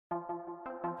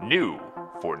New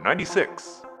for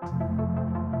 96.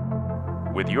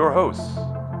 With your hosts,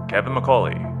 Kevin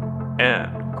McCauley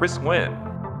and Chris Nguyen.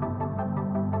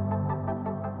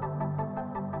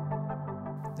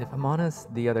 If I'm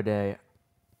honest, the other day,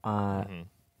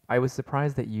 I was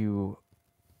surprised that you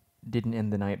didn't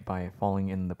end the night by falling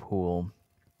in the pool.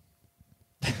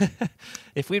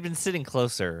 If we'd been sitting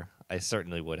closer, I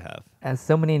certainly would have. As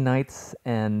so many nights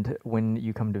and when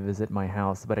you come to visit my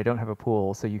house, but I don't have a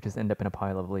pool, so you just end up in a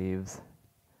pile of leaves.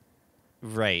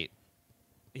 Right.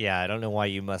 Yeah, I don't know why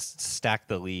you must stack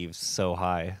the leaves so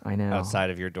high I know.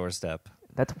 outside of your doorstep.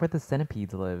 That's where the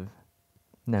centipedes live.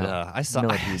 No, I saw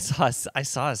millipedes. I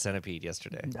saw a centipede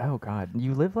yesterday. Oh God,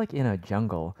 you live like in a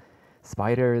jungle.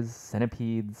 Spiders,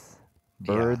 centipedes,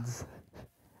 birds.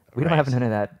 We don't have none of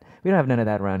that. We don't have none of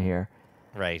that around here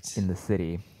Right. in the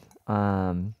city.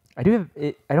 I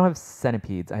don't have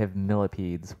centipedes. I have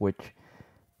millipedes, which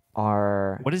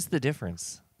are. What is the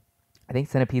difference? I think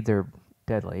centipedes are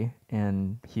deadly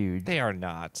and huge. They are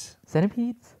not.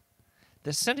 Centipedes?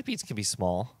 The centipedes can be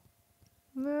small.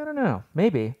 I don't know.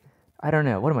 Maybe. I don't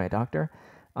know. What am I, a doctor?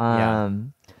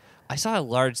 I saw a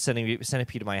large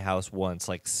centipede in my house once,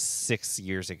 like 6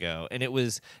 years ago,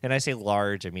 and I say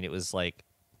large, I mean it was like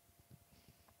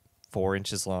 4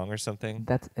 inches long or something.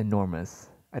 That's enormous.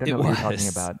 I don't It know what you're talking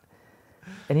was. about.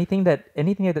 Anything that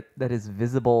is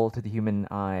visible to the human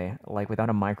eye, like without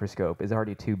a microscope, is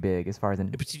already too big as far as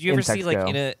But did you ever see insects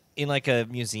like go. in like a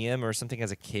museum or something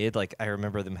as a kid? Like I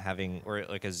remember them having, or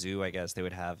like a zoo, I guess they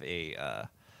would have a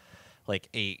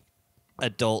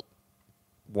adult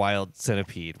wild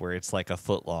centipede where it's like a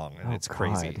foot long and Oh, it's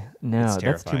crazy. God. No, It's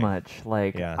that's too terrifying. much.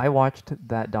 Like Yeah. I watched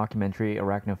that documentary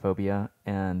Arachnophobia,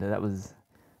 and that was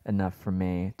enough for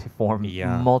me to form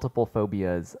Yeah. multiple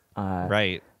phobias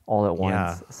Right. all at Yeah.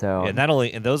 once. So And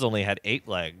those only had 8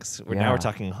 legs. Now Yeah. we're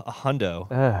talking a hundo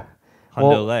ugh.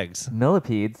 hundo legs.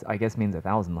 Millipedes, I guess, means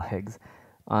 1,000 legs.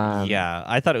 Yeah,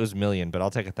 I thought it was million, but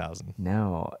I'll take 1,000.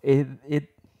 No,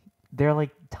 they're like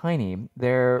tiny.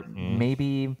 They're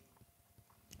maybe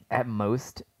at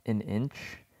most an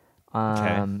inch.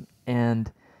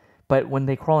 But when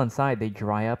they crawl inside, they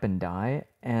dry up and die.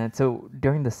 And so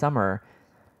during the summer,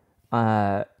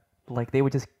 like they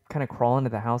would just kind of crawl into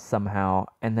the house somehow,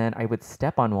 and then I would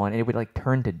step on one, and it would like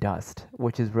turn to dust,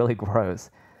 which is really gross.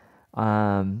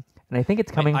 And I think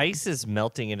it's coming. My ice is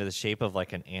melting into the shape of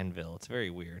like an anvil. It's very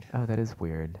weird. Oh, that is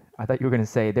weird. I thought you were going to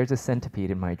say there's a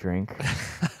centipede in my drink,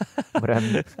 but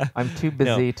I'm too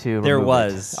busy to. there remove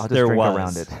was. It. I'll just There drink was.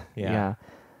 around it. Yeah.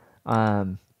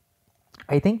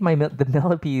 I think the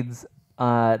millipedes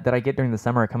that I get during the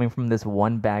summer are coming from this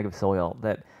one bag of soil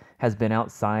that has been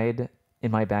outside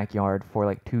in my backyard for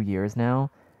like 2 years now,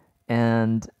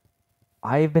 and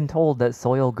I've been told that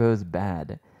soil goes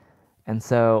bad, and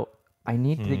so I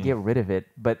need to get rid of it.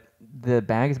 But the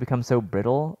bag has become so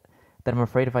brittle that I'm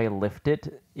afraid if I lift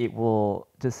it, it will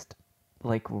just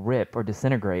like rip or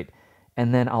disintegrate,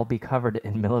 and then I'll be covered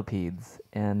in millipedes,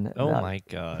 and Oh that my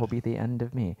God. will be the end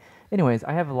of me. Anyways,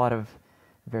 I have a lot of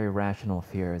very rational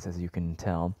fears, as you can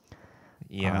tell.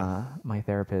 Yeah. My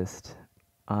therapist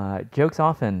jokes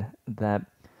often that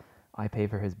I pay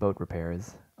for his boat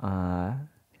repairs.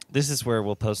 This is where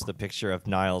we'll post the picture of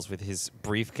Niles with his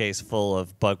briefcase full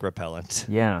of bug repellent.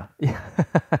 Yeah.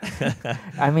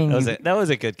 I mean, That was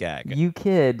a good gag. you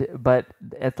kid, but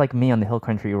it's like me on the Hill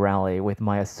Country Rally with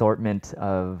my assortment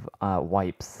of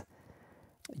wipes.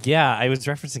 Yeah, I was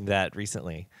referencing that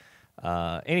recently.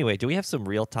 Anyway, do we have some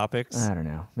real topics? I don't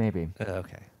know. Maybe.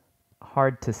 Okay.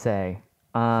 Hard to say.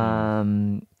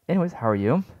 Anyways, how are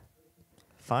you?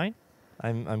 Fine.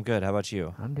 I'm good. How about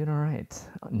you? I'm doing all right.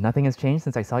 Nothing has changed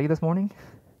since I saw you this morning?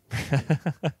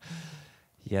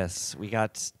 Yes, we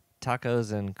got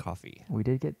tacos and coffee. We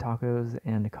did get tacos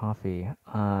and coffee.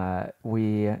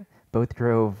 We both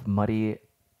drove muddy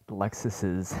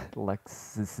Lexuses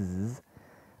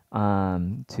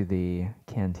to the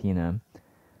cantina.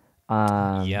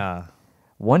 Yeah.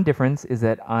 One difference is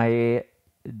that I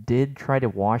did try to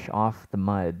wash off the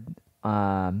mud.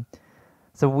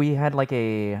 So we had like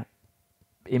a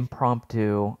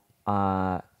impromptu.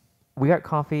 We got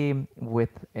coffee with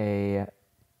a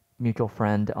mutual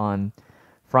friend on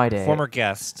Friday. Former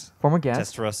guest. Former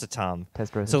guest. Testarossa Tom.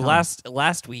 Testarossa So Tom.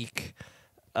 last week,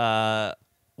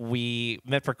 we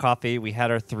met for coffee. We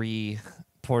had our 3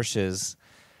 Porsches,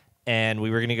 and we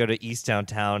were going to go to East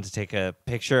Downtown to take a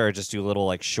picture or just do a little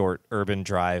like short urban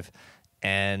drive.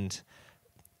 And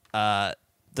the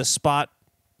spot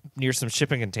near some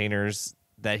shipping containers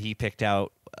that he picked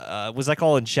out was like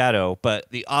all in shadow, but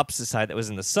the opposite side that was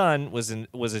in the sun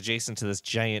was adjacent to this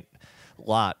giant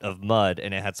lot of mud,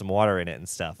 and it had some water in it and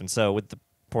stuff. And so with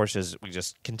Porsches, we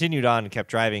just continued on and kept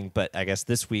driving. But I guess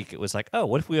this week it was like, oh,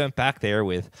 what if we went back there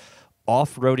with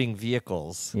off-roading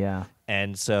vehicles? Yeah.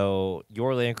 And so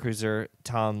your Land Cruiser,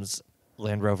 Tom's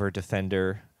Land Rover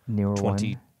Defender Newer one.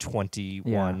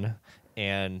 2021,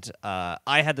 and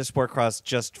I had the Sport Cross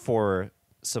just for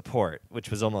support, which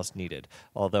was almost needed,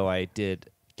 although I did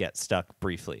get stuck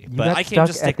briefly. But I can't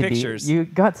just take pictures. You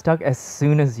got stuck as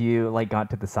soon as you like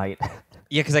got to the site.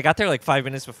 Yeah, because I got there like 5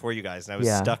 minutes before you guys, and I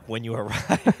was stuck when you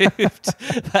arrived.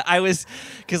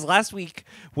 Because last week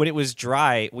when it was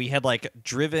dry, we had like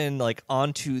driven like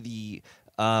onto the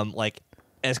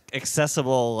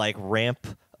accessible like ramp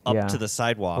up to the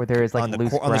sidewalk where there is like on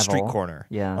loose the street gravel. corner.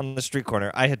 Yeah, on the street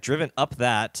corner. I had driven up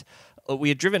that. We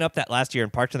had driven up that last year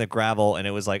and parked in the gravel, and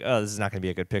it was like, oh, this is not going to be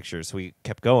a good picture. So we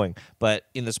kept going. But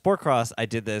in the Sport Cross, I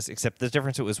did this, except the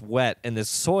difference, it was wet, and the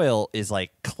soil is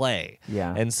like clay.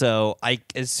 Yeah. And so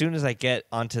as soon as I get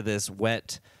onto this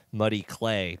wet, muddy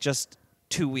clay, just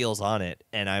 2 wheels on it,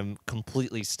 and I'm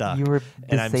completely stuck. You were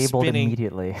and I'm disabled spinning.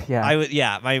 immediately.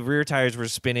 Yeah. My rear tires were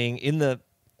spinning in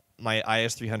my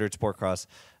IS300 Sport Cross.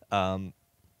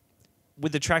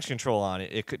 With the traction control on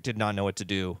it, did not know what to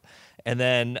do. And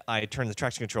then I turned the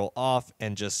traction control off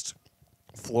and just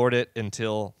floored it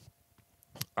until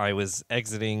I was out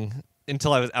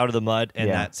of the mud,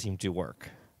 and that seemed to work.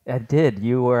 It did.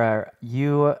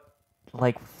 You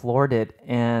like floored it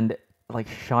and like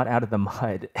shot out of the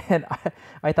mud, and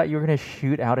I thought you were gonna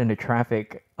shoot out into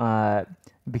traffic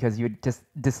because you would just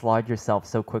dislodge yourself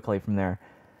so quickly from there.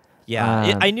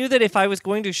 Yeah, I knew that if I was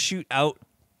going to shoot out,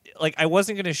 like I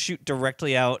wasn't going to shoot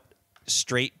directly out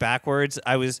straight backwards.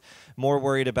 I was more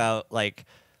worried about like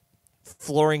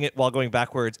flooring it while going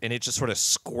backwards, and it just sort of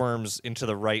squirms into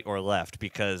the right or left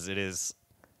because it is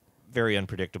very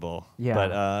unpredictable. Yeah,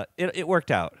 but it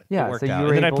worked out. Yeah, it worked so out. You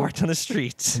were and then I parked on the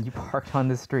street. You parked on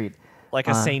the street like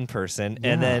a sane person,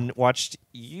 and then watched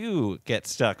you get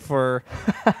stuck for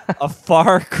a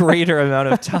far greater amount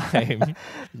of time.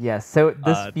 Yes, so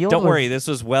this field don't worry, this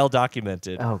was well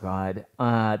documented. Oh, God.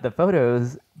 The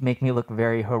photos make me look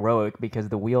very heroic because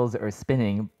the wheels are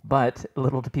spinning, but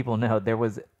little do people know, there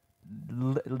was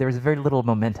very little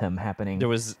momentum happening. There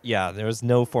was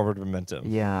no forward momentum.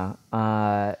 Yeah.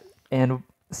 And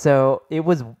so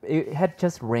it had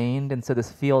just rained, and so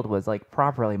this field was like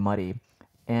properly muddy.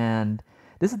 And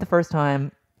this is the first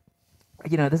time,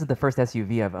 this is the first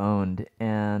SUV I've owned.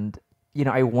 And,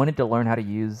 I wanted to learn how to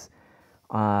use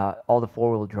all the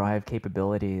four-wheel drive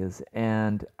capabilities.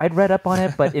 And I'd read up on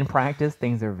it, but in practice,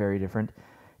 things are very different.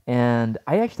 And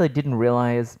I actually didn't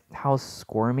realize how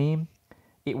squirmy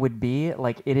it would be.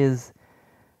 Like,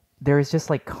 there is just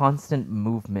like constant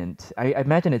movement. I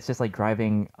imagine it's just like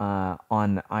driving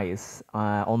on ice.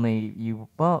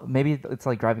 Maybe it's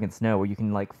like driving in snow where you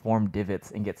can like form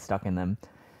divots and get stuck in them.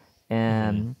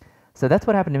 And so that's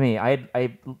what happened to me.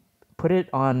 I put it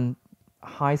on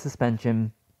high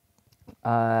suspension,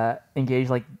 engaged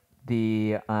like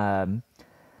the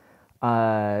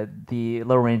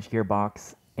low range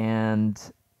gearbox, and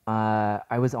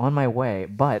I was on my way.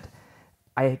 But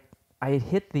I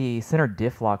hit the center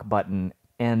diff lock button,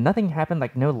 and nothing happened.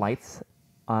 Like no lights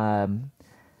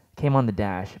came on the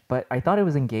dash, but I thought it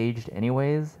was engaged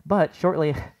anyways. But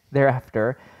shortly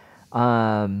thereafter,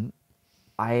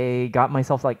 I got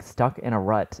myself like stuck in a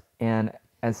rut, and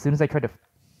as soon as I tried to,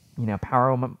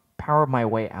 power my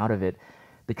way out of it,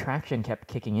 the traction kept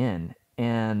kicking in,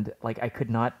 and like I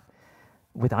could not,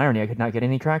 with irony, I could not get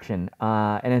any traction.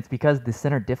 And it's because the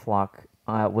center diff lock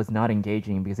was not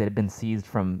engaging because it had been seized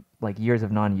from like years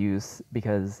of non-use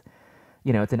because,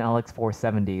 it's an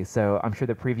LX470. So I'm sure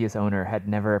the previous owner had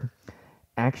never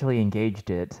actually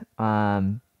engaged it.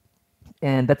 And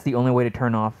that's the only way to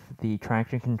turn off the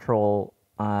traction control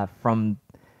from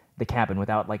the cabin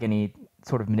without like any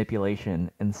sort of manipulation.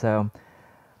 And so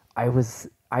I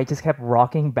just kept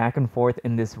rocking back and forth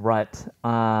in this rut.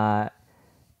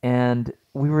 And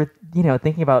we were,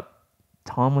 thinking about,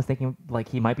 Tom was thinking like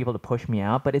he might be able to push me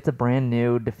out, but it's a brand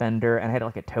new Defender, and I had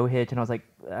like a tow hitch, and I was like,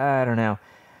 I don't know,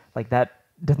 like that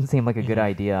doesn't seem like a good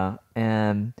idea.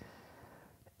 And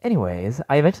anyways,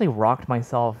 I eventually rocked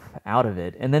myself out of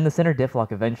it, and then the center diff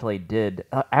lock eventually did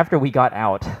after we got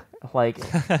out, like,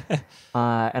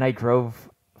 and I drove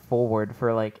forward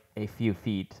for like a few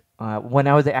feet. When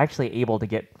I was actually able to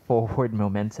get forward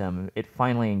momentum, it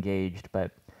finally engaged, but.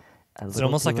 It's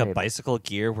almost like a bicycle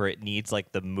gear where it needs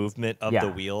like the movement of the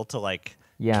wheel to like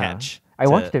catch. I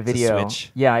watched a video.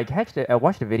 Switch. Yeah, I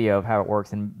watched a video of how it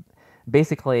works, and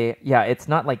basically, it's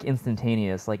not like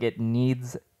instantaneous. Like it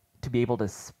needs to be able to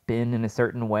spin in a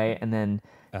certain way, and then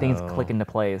things click into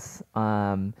place.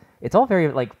 It's all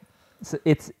very like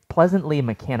it's pleasantly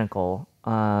mechanical,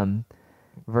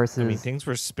 Versus, I mean, things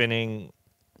were spinning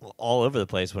all over the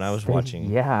place when I was watching.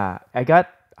 Yeah,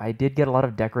 I did get a lot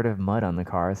of decorative mud on the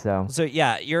car, so So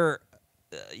yeah, your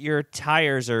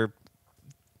tires are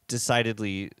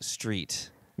decidedly street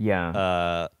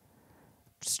yeah.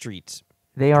 street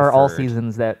They are all preferred.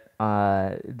 seasons that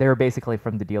they're basically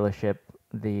from the dealership,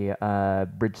 the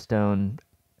Bridgestone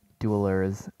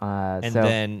Duelers. And So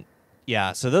then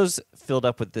yeah, so those filled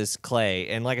up with this clay,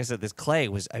 and like I said, this clay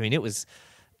was, I mean, it was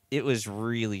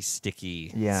really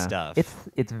sticky yeah, stuff.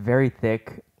 it's very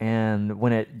thick, and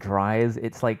when it dries,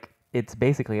 it's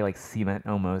basically like cement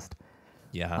almost.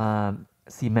 Yeah.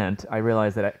 Cement. I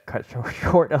realized that I cut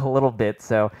short a little bit,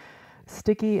 so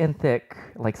sticky and thick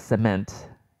like cement.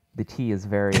 The T is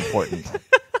very important.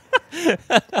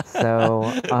 So,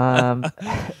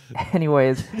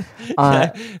 anyways,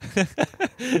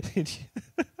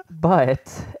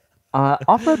 but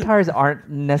off-road tires aren't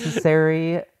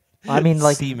necessary. I mean,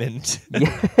 like, Cement.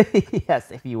 yeah, yes,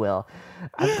 if you will.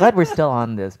 I'm glad we're still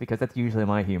on this because that's usually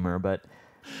my humor. But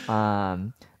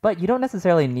you don't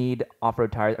necessarily need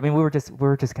off-road tires. I mean, we were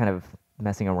just kind of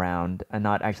messing around and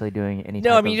not actually doing any.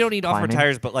 No, type I mean, of you don't need off-road climbing.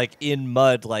 tires, but like in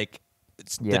mud, like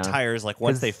the Yeah. tires, like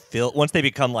 'Cause- once they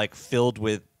become like filled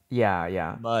with Yeah,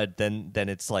 yeah. mud, then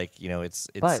it's like, you know, it's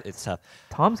But it's tough.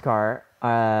 Tom's car,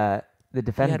 the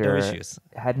Defender, issues.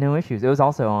 had no issues. It was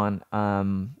also on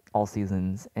all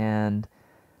seasons, and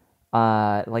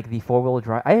like the four-wheel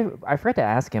drive. I forgot to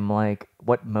ask him like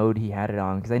what mode he had it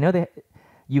on because I know that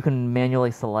you can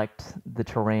manually select the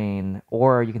terrain,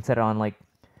 or you can set it on like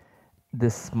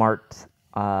this smart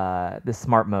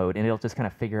mode, and it'll just kind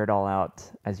of figure it all out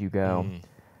as you go.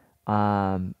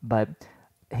 But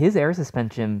his air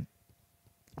suspension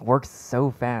works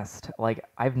so fast. Like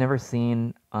I've never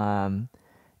seen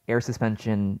air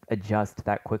suspension adjust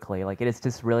that quickly. Like it is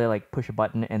just really like push a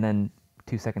button and then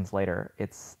 2 seconds later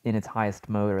it's in its highest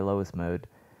mode or lowest mode.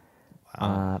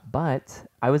 Wow. But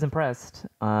I was impressed.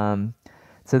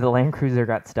 So the Land Cruiser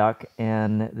got stuck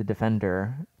and the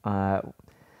Defender. Yeah,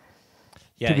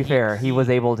 To be fair, he was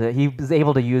able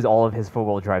to use all of his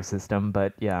four-wheel drive system.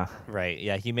 But yeah, right.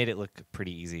 Yeah, he made it look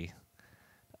pretty easy.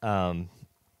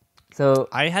 so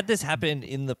I had this happen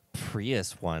in the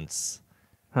Prius once.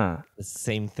 huh? The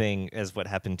same thing as what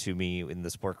happened to me in the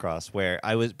Sport Cross, where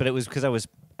but it was because I was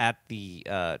at the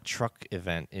truck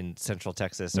event in Central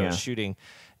Texas. So I was Yeah. shooting,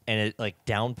 and it like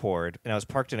downpoured, and I was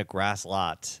parked in a grass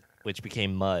lot, which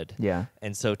became mud. Yeah.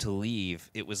 And so to leave,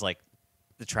 it was like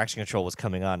the traction control was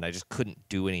coming on, and I just couldn't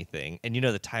do anything. And you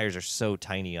know the tires are so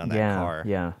tiny on that Yeah. car.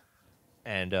 Yeah.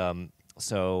 And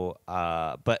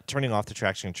but turning off the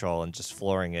traction control and just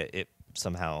flooring it, it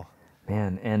somehow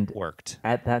Man, and worked.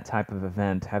 at that type of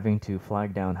event, having to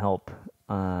flag down help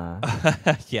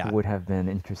Yeah. would have been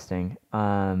interesting.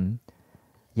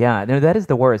 Yeah, no, that is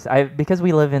the worst. Because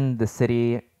we live in the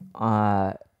city,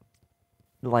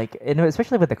 like, and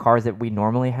especially with the cars that we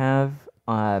normally have,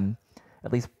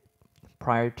 at least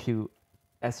prior to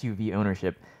SUV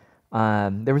ownership,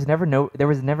 there was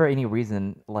never any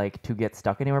reason like to get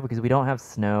stuck anywhere because we don't have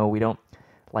snow. We don't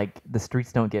like the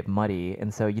streets don't get muddy,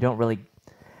 and so you don't really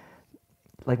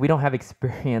like we don't have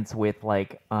experience with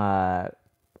like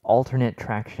alternate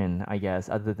traction, I guess,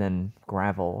 other than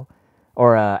gravel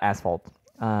or asphalt.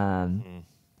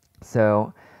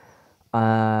 So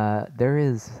there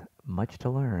is much to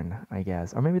learn, I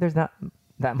guess, or maybe there's not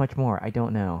that much more. I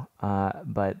don't know.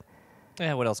 But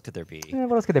Yeah, what else could there be?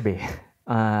 what else could there be?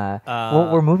 Well,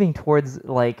 we're moving towards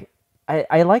like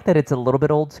I like that it's a little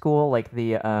bit old school. Like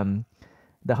the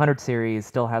 100 series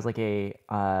still has like a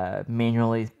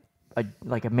manually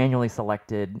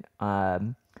selected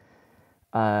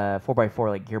 4x4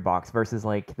 like gearbox versus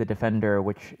like the Defender,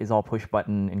 which is all push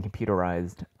button and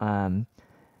computerized.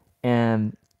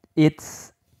 And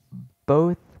it's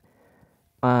both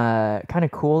kind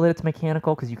of cool that it's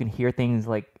mechanical because you can hear things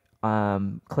like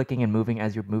clicking and moving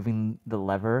as you're moving the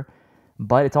lever,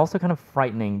 but it's also kind of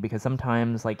frightening because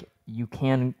sometimes like you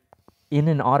can in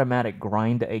an automatic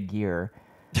grind a gear.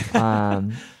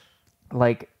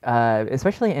 Like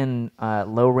especially in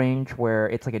low range where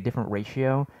it's like a different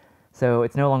ratio, so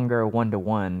it's no longer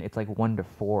 1-to-1, it's like 1-to-4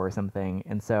 or something,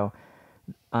 and so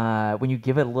when you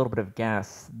give it a little bit of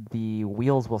gas, the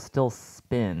wheels will still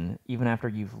spin even after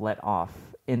you've let off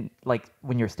in like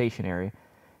when you're stationary.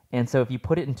 And so if you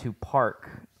put it into park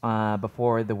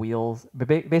before the wheels,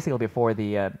 basically before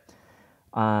the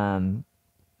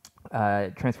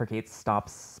transfer case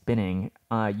stops spinning,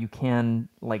 you can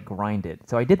like grind it.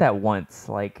 So I did that once,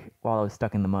 like while I was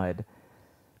stuck in the mud.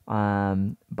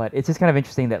 But it's just kind of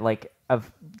interesting that like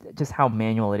of just how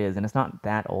manual it is, and it's not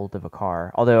that old of a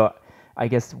car. Although I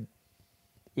guess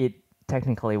it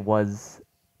technically was,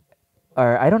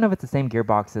 or I don't know if it's the same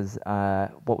gearbox as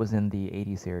what was in the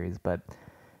 80 series, but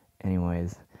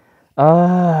anyways.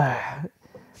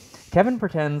 Kevin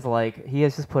pretends like he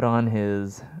has just put on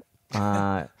his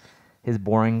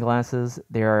boring glasses.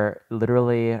 They are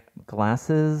literally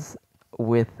glasses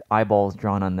with eyeballs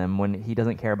drawn on them when he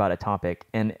doesn't care about a topic.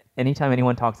 And anytime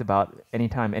anyone,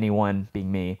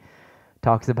 being me,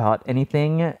 talks about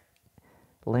anything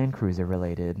Land Cruiser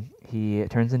related, he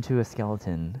turns into a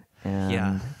skeleton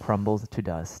and crumbles to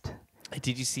dust.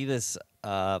 Did you see this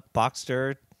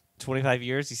Boxster 25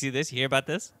 years? You see this? You hear about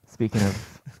this? Speaking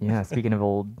of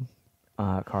old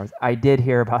cars, I did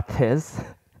hear about this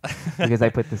because I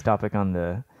put this topic on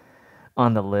the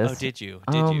list. Oh, did you?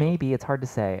 Maybe. It's hard to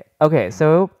say. Okay,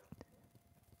 so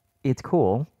it's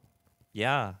cool.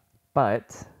 Yeah.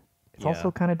 But it's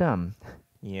also kind of dumb.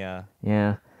 Yeah.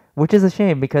 Yeah. Which is a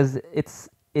shame because it's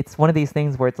one of these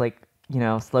things where it's like,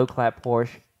 slow clap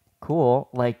Porsche, cool.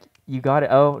 Like you got it.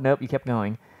 Oh, nope, you kept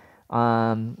going.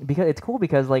 Because it's cool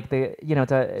because like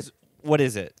what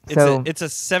is it? It's a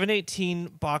 718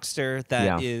 Boxster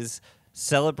that is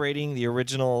celebrating the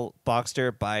original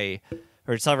Boxster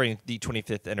or celebrating the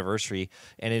 25th anniversary,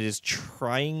 and it is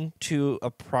trying to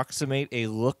approximate a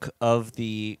look of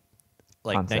the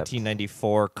concept.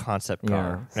 1994 concept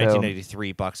car, so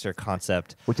 1993 Boxster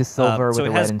concept, which is silver with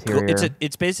a red interior.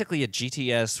 It's basically a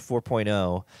GTS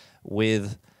 4.0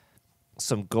 with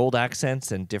some gold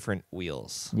accents and different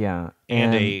wheels. Yeah,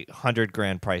 and a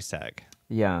 $100,000 price tag.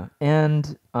 Yeah,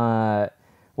 and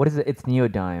what is it? It's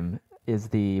neodyme is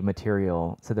the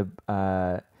material. So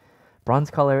the bronze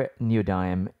color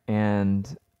neodyme,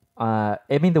 and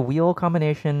the wheel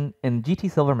combination and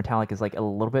GT silver metallic is like a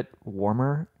little bit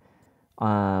warmer.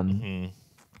 And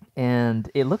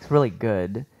it looks really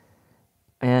good,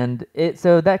 and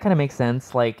so that kind of makes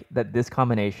sense. Like that, this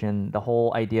combination, the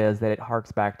whole idea is that it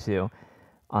harks back to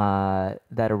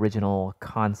that original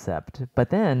concept.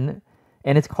 But then,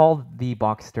 and it's called the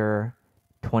Boxster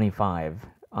 25.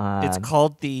 It's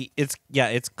called the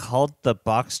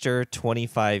Boxster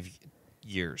 25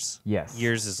 years. Yes,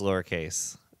 years is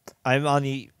lowercase. I'm on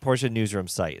the Porsche newsroom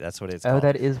site. That's what it's called. Oh,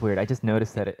 that is weird. I just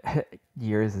noticed that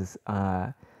years is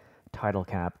title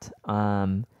capped.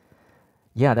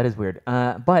 Yeah, that is weird.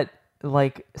 But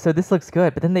like, so this looks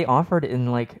good. But then they offered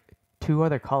in like 2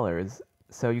 other colors,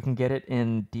 so you can get it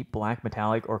in deep black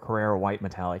metallic or Carrera white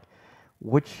metallic,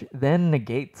 which then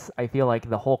negates, I feel like,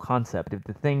 the whole concept. If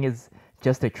the thing is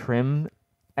just a trim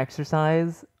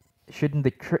exercise, shouldn't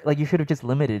you should have just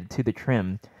limited to the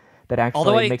trim? That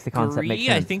actually makes the concept make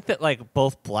sense. I think that like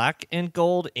both black and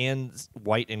gold and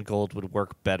white and gold would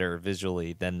work better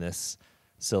visually than this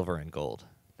silver and gold.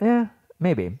 Yeah,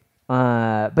 maybe.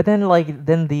 But then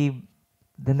then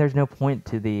there's no point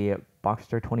to the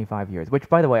Boxster 25 years. Which,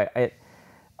 by the way,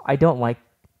 I don't like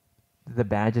the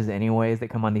badges anyways that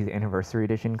come on these anniversary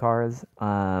edition cars.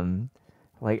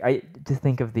 Like I just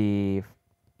think of the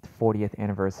 40th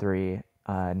anniversary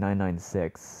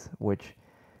 996, which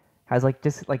has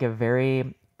just a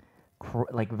very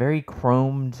very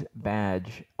chromed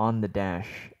badge on the dash,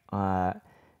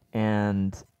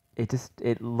 and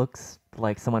it looks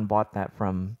like someone bought that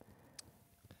from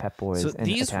Pep Boys. So and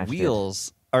these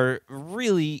wheels are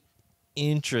really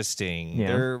interesting. Yeah.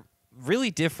 They're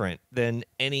really different than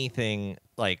anything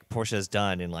like Porsche has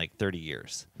done in 30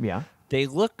 years. Yeah. They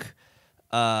look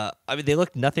they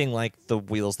look nothing like the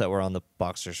wheels that were on the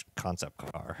Boxster's concept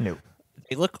car. No.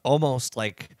 They look almost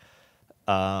like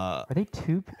are they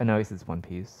two? No, this is one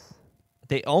piece.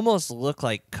 They almost look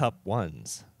like Cup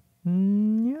 1s.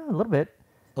 Yeah, a little bit.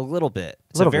 A little bit.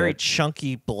 It's a very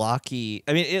chunky, blocky.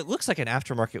 I mean, it looks like an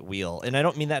aftermarket wheel, and I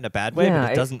don't mean that in a bad way,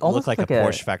 but it doesn't look like a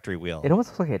Porsche factory wheel. It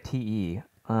almost looks like a TE.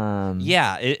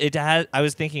 Yeah, it has. I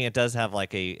was thinking it does have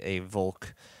like a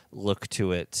Volk look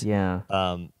to it. Yeah.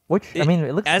 Which it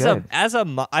looks good.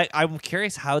 I'm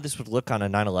curious how this would look on a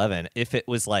 911 if it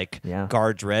was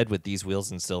guards red with these wheels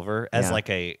in silver as like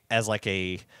a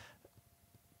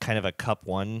kind of a Cup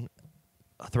 1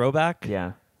 throwback.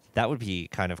 Yeah. That would be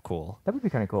kind of cool. That would be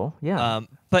kind of cool. Yeah.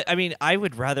 But I mean, I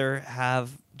would rather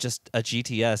have just a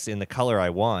GTS in the color I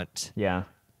want. Yeah.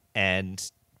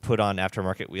 And put on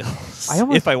aftermarket wheels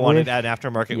if I wanted an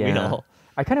aftermarket wheel.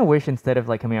 I kind of wish instead of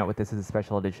coming out with this as a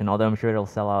special edition, although I'm sure it'll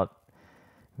sell out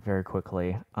very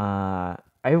quickly. I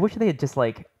wish they had just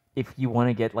if you want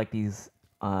to get these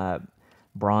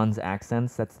bronze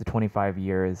accents, that's the 25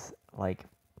 years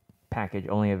package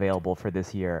only available for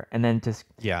this year, and then just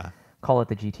call it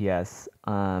the GTS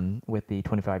with the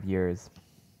 25 years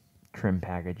trim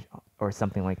package or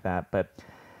something like that. But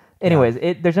anyways,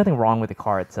 there's nothing wrong with the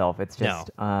car itself. It's just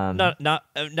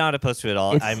not opposed to it at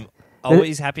all.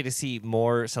 always happy to see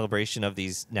more celebration of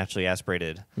these naturally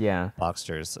aspirated Yeah.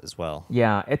 Boxsters as well.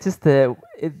 Yeah, it's just the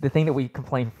thing that we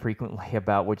complain frequently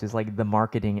about, which is like the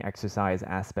marketing exercise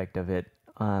aspect of it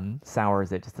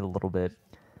sours it just a little bit.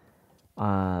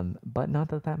 But not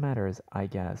that that matters, I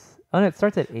guess. Oh, no, it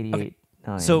starts at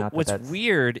 88.9. So not that what's that's...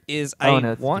 weird is Oh, I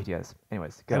no, it's want GTS.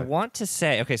 Anyways, I go. want to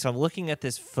say, okay, so I'm looking at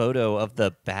this photo of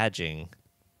the badging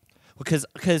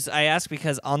because I asked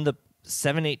because on the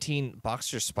 718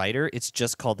 Boxster Spider, it's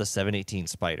just called the 718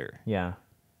 Spider. Yeah.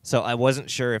 So I wasn't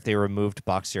sure if they removed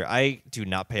Boxster. I do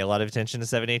not pay a lot of attention to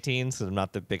 718s because I'm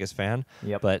not the biggest fan.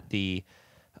 Yep. But the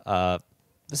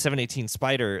 718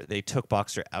 Spider, they took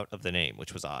Boxster out of the name,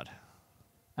 which was odd.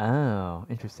 Oh,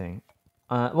 interesting.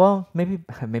 Well, maybe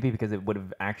because it would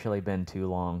have actually been too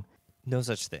long. No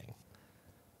such thing.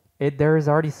 There is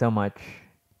already so much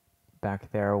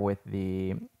back there with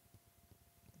the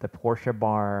Porsche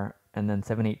bar and then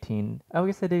 718. Oh, I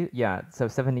guess they do. Yeah, so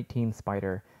 718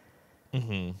 Spider.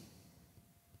 Mm-hmm.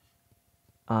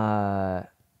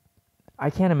 I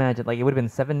can't imagine. Like, it would have been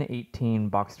 718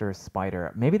 Boxster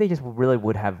Spider. Maybe they just really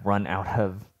would have run out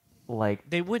of, like,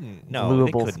 They wouldn't. No,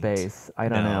 they viewable couldn't. space. I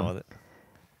don't know. No.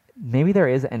 Maybe there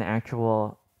is an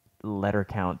actual letter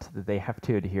count that they have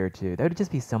to adhere to. There would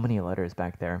just be so many letters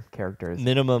back there, characters.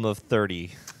 Minimum of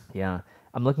 30. Yeah.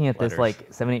 I'm looking at Letters. this, like,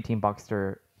 718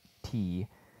 Boxster T.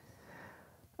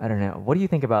 I don't know. What do you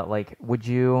think about, like, would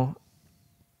you,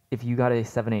 if you got a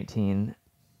 718,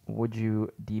 would you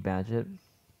debadge it?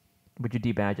 Would you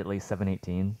debadge at least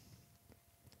 718?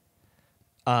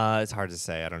 It's hard to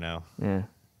say. I don't know.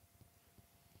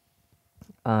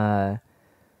 Yeah.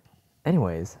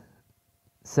 Anyways,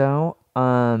 so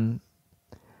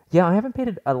yeah, I haven't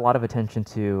paid a lot of attention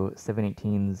to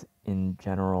 718s in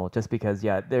general, just because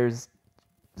there's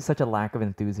such a lack of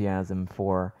enthusiasm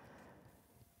for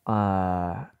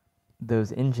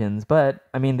those engines. But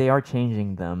I mean, they are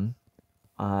changing them.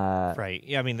 Right.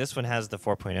 Yeah, I mean, this one has the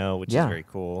 4.0, which is Yeah. very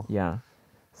cool. Yeah.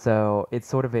 So it's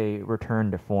sort of a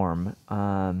return to form,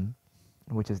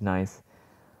 which is nice.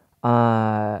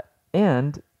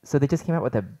 And so they just came out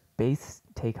with a base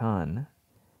Taycan,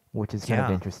 which is kind of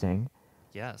Yeah. interesting.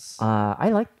 Yes. I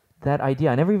like that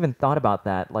idea. I never even thought about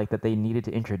that, like that they needed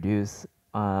to introduce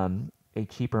a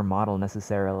cheaper model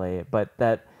necessarily, but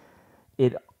that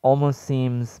it almost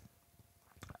seems.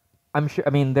 I'm sure. I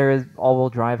mean, there is all-wheel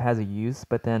drive has a use,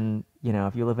 but then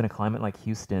if you live in a climate like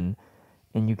Houston,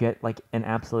 and you get like an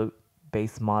absolute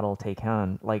base model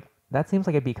Taycan, like that seems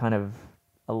like it'd be kind of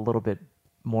a little bit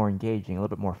more engaging, a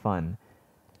little bit more fun.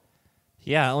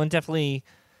 Yeah, and definitely,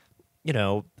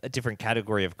 a different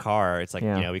category of car. It's like,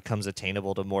 Yeah. becomes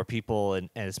attainable to more people, and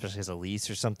especially as a lease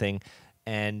or something.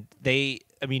 And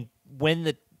when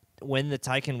the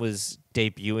Taycan was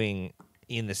debuting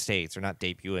in the States, or not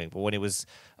debuting, but when it was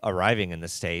arriving in the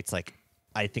States, like,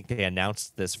 I think they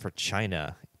announced this for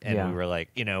China, and Yeah. we were like,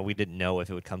 we didn't know if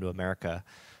it would come to America.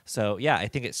 So, yeah, I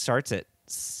think it starts at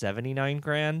 79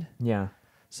 grand. Yeah.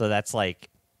 So that's like,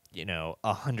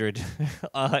 100,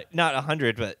 not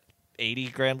 100, but 80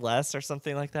 grand less or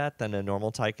something like that than a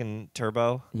normal Taycan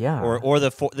Turbo. Yeah. Or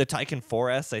the Taycan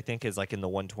 4S, I think, is like in the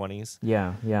 120s.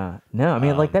 Yeah, yeah. No, I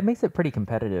mean, like that makes it pretty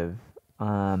competitive.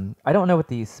 I don't know what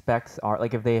the specs are,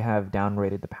 like if they have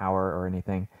downrated the power or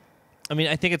anything. I mean,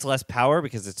 I think it's less power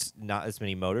because it's not as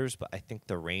many motors, but I think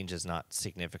the range is not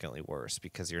significantly worse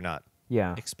because you're not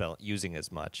Yeah, using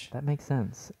as much. that makes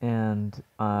sense. And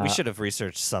We should have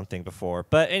researched something before,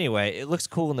 but anyway, it looks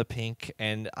cool in the pink,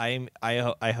 and I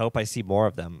hope I see more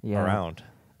of them Yeah. around.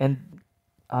 And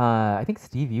I think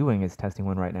Steve Ewing is testing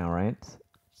one right now, right?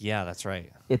 Yeah, that's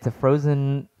right. It's a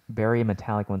frozen berry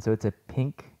metallic one, so it's a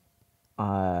pink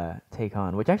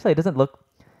Taycan, which actually it doesn't look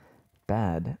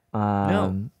bad.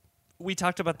 No. We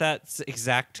talked about that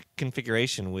exact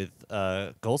configuration with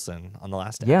Golson on the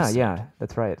last Yeah, episode. yeah,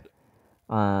 that's right.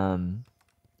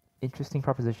 Interesting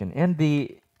proposition. And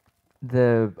the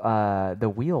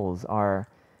wheels are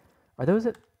those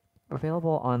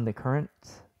available on the current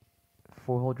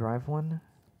 4-wheel drive one?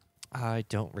 I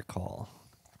don't recall.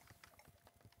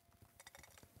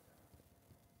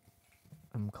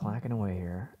 I'm clacking away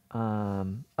here.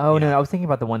 No, I was thinking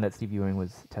about the one that Steve Ewing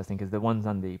was testing, because the ones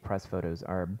on the press photos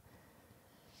are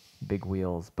big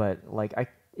wheels. But like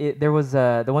there was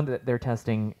the one that they're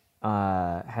testing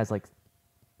has like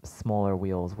smaller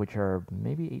wheels, which are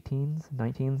maybe 18s,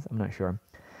 19s. I'm not sure.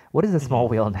 What is a small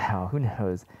wheel now? Who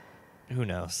knows? Who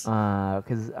knows?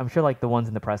 Because I'm sure like the ones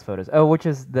in the press photos. Oh, which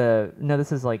is this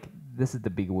is the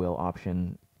big wheel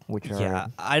option, which are Yeah,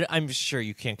 I'm sure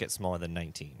you can't get smaller than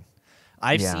 19.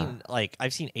 I've Yeah.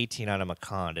 seen 18 on a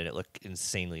Macan, and it looked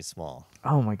insanely small.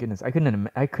 Oh my goodness, I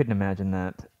couldn't imagine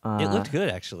that. It looked good,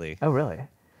 actually. Oh really?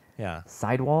 Yeah.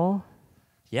 Sidewall?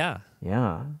 Yeah.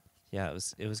 Yeah, Yeah.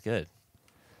 It was good.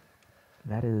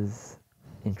 that is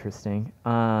interesting.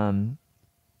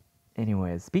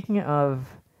 Anyways, speaking of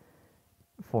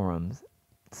forums,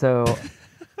 so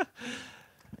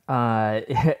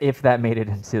if that made it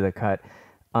into the cut,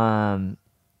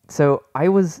 so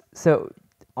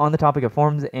on the topic of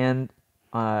forums and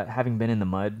having been in the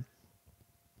mud,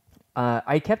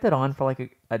 I kept it on for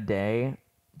like a day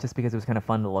just because it was kind of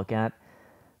fun to look at.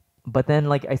 But then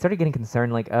like I started getting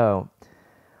concerned, like, oh,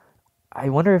 I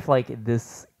wonder if like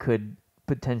this could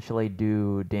potentially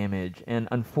do damage. And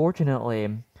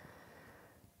unfortunately,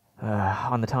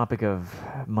 on the topic of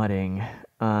mudding,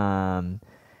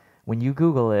 when you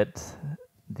Google it,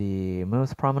 the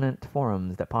most prominent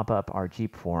forums that pop up are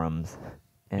Jeep forums,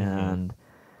 and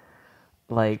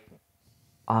like,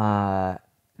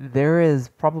 there is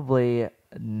probably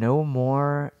no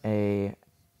more a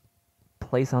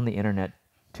place on the internet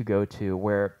to go to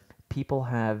where people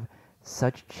have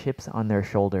such chips on their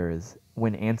shoulders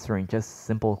when answering just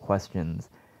simple questions.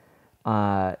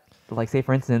 Like, say,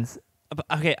 for instance,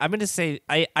 Okay, I'm gonna say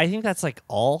I think that's like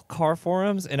all car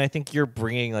forums, and I think you're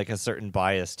bringing like a certain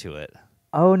bias to it.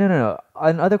 oh, no.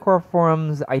 On other core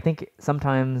forums, I think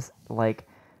sometimes, like,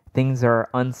 things are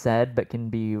unsaid but can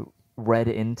be read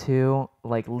into.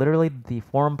 Like, literally, the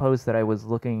forum post that I was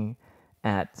looking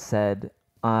at said,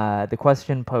 the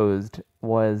question posed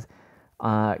was,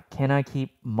 can I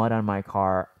keep mud on my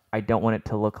car? I don't want it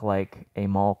to look like a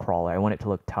mall crawler. I want it to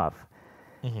look tough.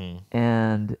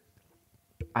 And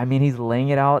I mean, he's laying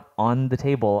it out on the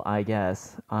table, I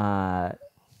guess.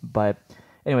 But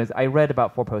anyways, I read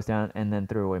about 4 posts down and then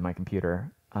threw away my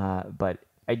computer. But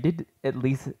I did at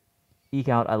least eke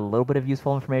out a little bit of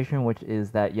useful information, which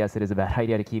is that, yes, it is a bad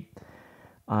idea to keep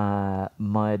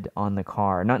mud on the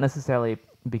car. Not necessarily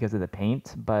because of the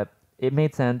paint, but it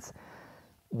made sense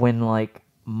when, like,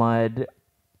 mud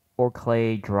or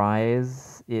clay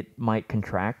dries, it might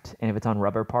contract. And if it's on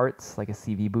rubber parts, like a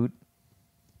CV boot,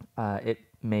 it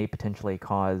may potentially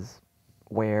cause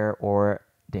wear or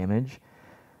damage.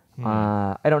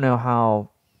 I don't know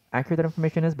how accurate that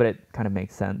information is, but it kind of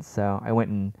makes sense. So I went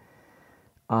and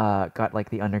got like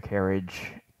the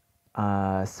undercarriage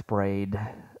sprayed.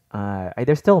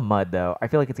 There's still mud though. I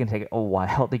feel like it's gonna take a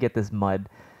while to get this mud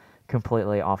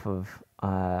completely off of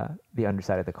the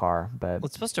underside of the car. But Well,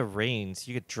 it's supposed to rain, so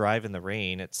you could drive in the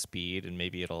rain at speed, and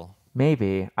maybe it'll.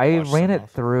 maybe I Wash ran some it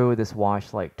off. through this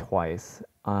wash like twice,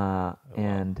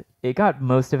 and it got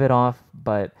most of it off.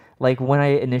 But like when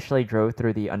I initially drove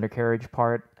through the undercarriage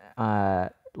part,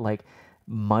 like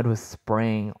mud was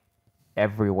spraying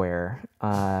everywhere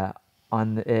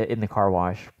in the car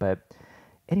wash. But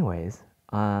anyways,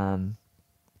 all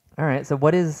right. So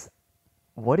what is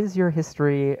your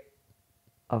history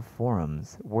of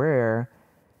forums? Where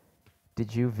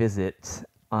did you visit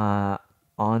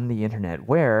on the internet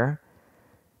where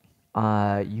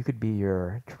you could be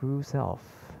your true self?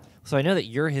 So I know that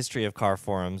your history of car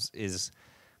forums is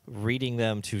reading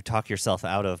them to talk yourself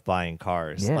out of buying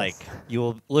cars. Yes. Like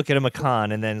you'll look at a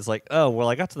Macan and then it's like, oh, well,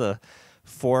 I got to the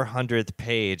 400th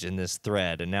page in this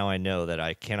thread, and now I know that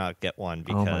I cannot get one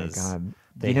Oh my because god!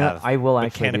 they You know, have I will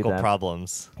actually do mechanical that.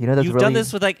 problems. You know, those You've really, done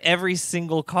this with like every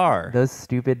single car. those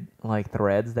stupid like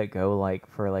threads that go like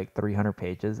for like 300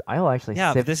 pages. I'll actually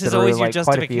Yeah, sift but this is through, always your like,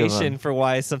 quite a few of them. justification for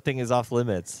why something is off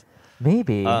limits.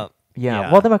 Maybe. Yeah.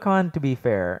 yeah. Well, the Macan, to be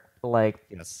fair, like,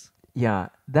 Yes. yeah,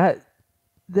 that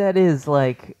is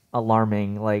like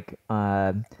alarming. Like,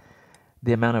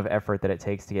 the amount of effort that it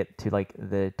takes to get to like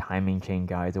the timing chain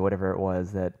guides or whatever it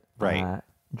was that Right.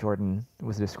 Jordan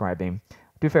was describing.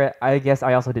 To be fair, I guess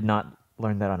I also did not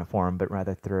learn that on a forum, but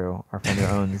rather through our friend who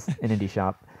owns an indie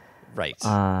shop. Right.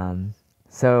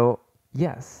 So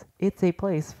yes, it's a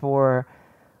place for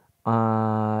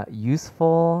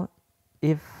useful,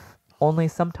 if only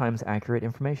sometimes accurate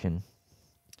information.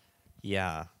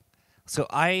 Yeah. So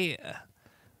I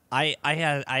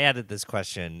added this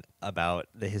question about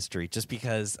the history just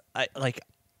because I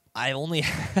only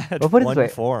had Well, what is one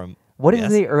it? forum. What is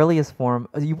Yes. the earliest forum?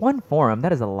 You one forum?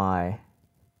 That is a lie.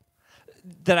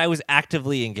 that I was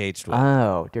actively engaged with.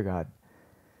 Oh dear God.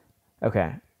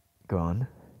 Okay, go on.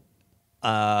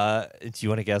 Do you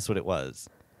want to guess what it was?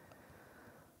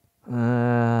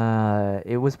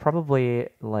 It was probably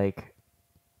like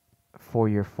for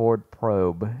your Ford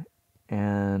Probe,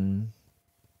 and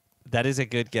That is a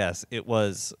good guess. It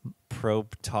was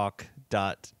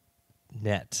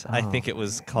probetalk.net. I think it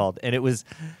was called, and it was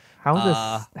how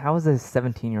is a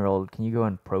 17-year-old? Can you go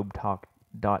on Probe Talk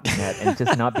 .net and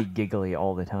just not be giggly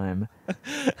all the time.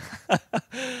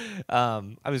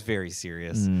 I was very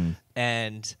serious.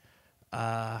 And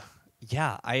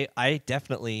yeah, I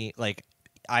definitely like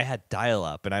I had dial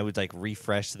up and I would like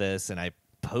refresh this and I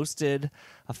posted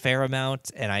a fair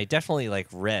amount and I definitely like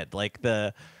read like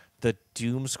the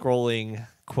doom scrolling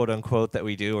quote unquote that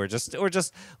we do or just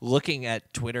looking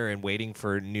at Twitter and waiting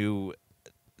for new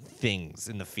things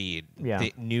in the feed,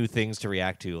 new things to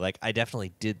react to. Like I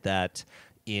definitely did that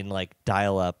in like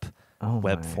dial up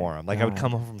web forum. Like I would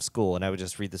come home from school and I would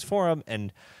just read this forum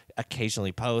and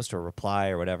occasionally post or reply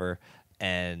or whatever.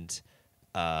 And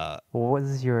What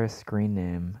was your screen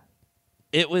name?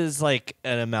 it was like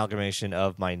an amalgamation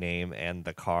of my name and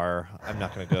the car. I'm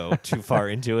not going to go too far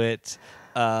into it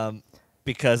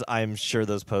because I'm sure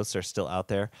those posts are still out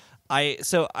there. I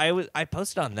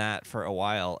posted on that for a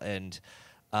while, and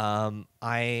when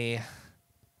I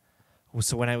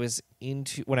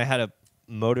had a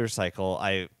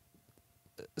motorcycle,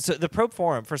 so the Probe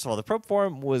forum. First of all, the Probe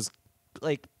forum was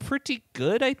like pretty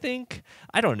good, I think.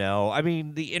 I don't know. I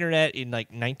mean, the internet in like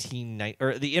 1990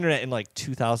 or the internet in like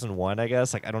 2001, I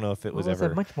guess. Like I don't know if it was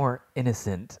ever a much more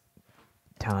innocent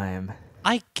time.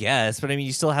 I guess, but I mean,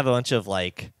 you still have a bunch of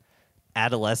like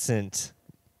adolescent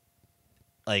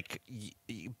like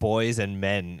boys and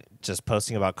men just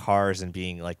posting about cars and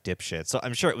being like dipshits. So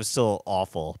I'm sure it was still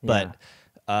awful, but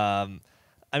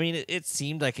I mean, it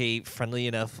seemed like a friendly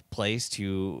enough place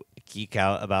to geek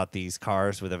out about these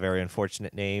cars with a very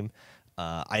unfortunate name.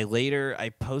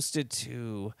 I posted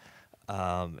to,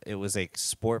 it was a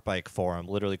sport bike forum,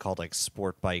 literally called like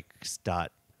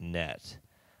sportbikes.net.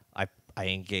 I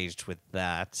engaged with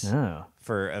that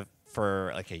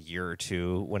for like a year or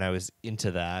two when I was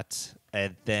into that,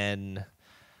 and then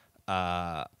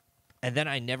I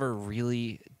never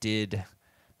really did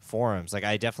forums. Like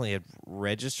I definitely had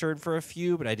registered for a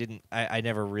few, but I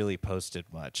never really posted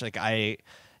much. Like I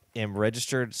am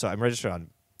registered, so I'm registered on.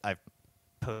 I've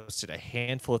posted a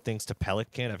handful of things to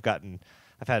Pelican. I've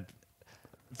had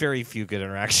very few good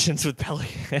interactions with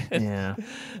Pelican. Yeah.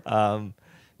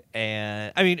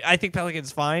 And I mean, I think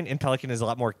Pelican's fine, and Pelican is a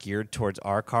lot more geared towards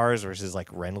our cars versus like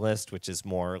Renlist, which is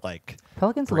more like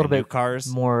Pelican's a little bit cars.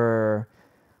 More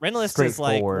Renlist is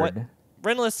like what straightforward.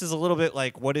 Renlist is a little bit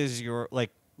like what is your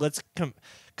like. Let's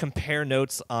compare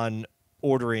notes on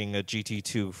ordering a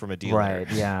GT2 from a dealer.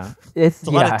 Right. Yeah. It's a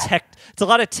lot of tech. It's a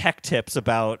lot of tech tips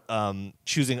about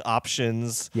choosing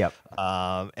options. Yep.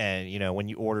 And when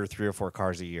you order 3 or 4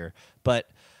 cars a year, but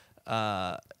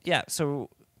yeah. So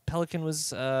Pelican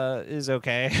is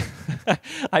okay.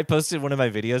 I posted one of my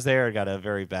videos there and got a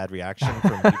very bad reaction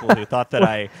from people who thought that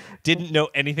I didn't know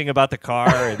anything about the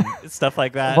car and stuff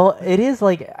like that. Well, it is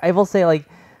like I will say like.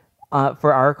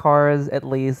 For our cars, at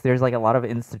least, there's like a lot of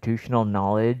institutional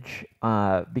knowledge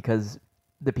because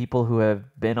the people who have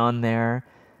been on there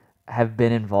have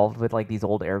been involved with like these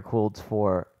old air-cooleds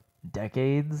for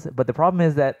decades. But the problem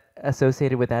is that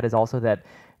associated with that is also that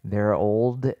they're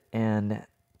old and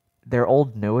they're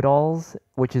old know-it-alls,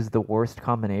 which is the worst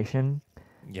combination.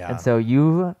 Yeah. And so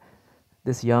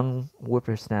this young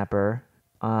whippersnapper,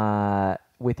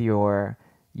 with your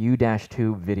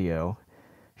U-2 video,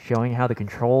 showing how the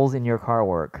controls in your car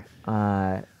work.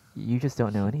 You just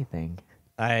don't know anything.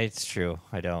 It's true.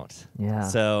 I don't. Yeah.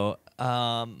 So,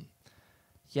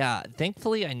 yeah,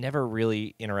 thankfully I never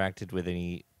really interacted with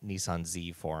any Nissan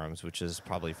Z forums, which is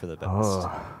probably for the best.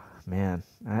 Oh, man.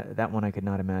 That one I could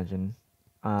not imagine.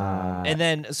 And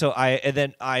then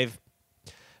I've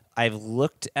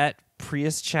looked at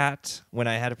Prius chat when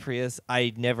I had a Prius.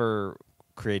 I never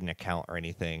created an account or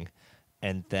anything.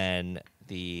 And then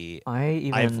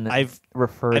I've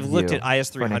looked at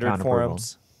IS300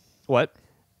 forums. What?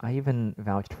 I even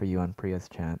vouched for you on Prius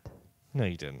chat. No,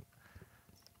 you didn't.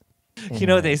 Anyway. You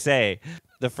know what they say?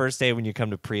 The first day when you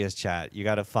come to Prius chat, you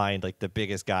got to find like the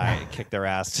biggest guy and kick their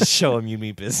ass to show them you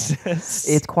mean business.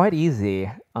 It's quite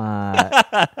easy.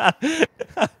 Yeah.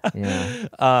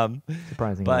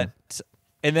 Surprisingly. But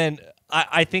and then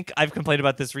I think I've complained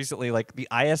about this recently, like the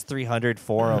IS300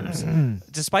 forums,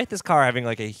 despite this car having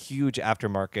like a huge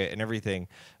aftermarket and everything,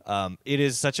 it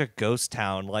is such a ghost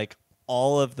town. Like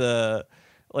all of the,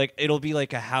 like it'll be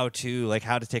like a how-to, like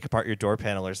how to take apart your door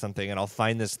panel or something, and I'll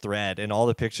find this thread and all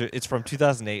the pictures, it's from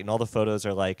 2008 and all the photos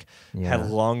are like, have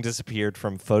long disappeared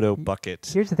from Photo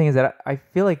Bucket. Here's the thing is that I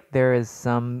feel like there is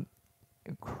some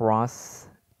cross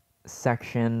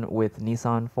section with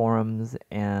Nissan forums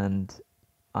and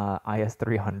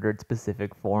IS300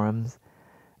 specific forums.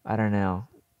 I don't know.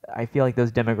 I feel like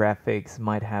those demographics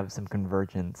might have some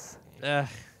convergence.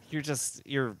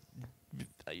 You're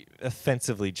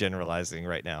offensively generalizing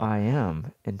right now. I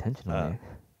am intentionally.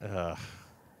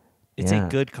 It's Yeah. a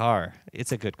good car.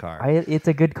 It's a good car. It's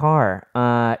a good car.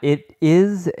 It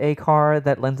is a car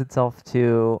that lends itself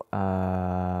to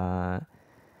a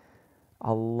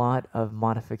lot of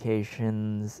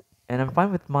modifications, and I'm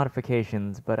fine with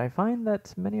modifications, but I find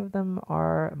that many of them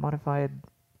are modified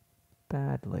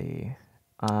badly.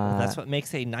 Well, that's what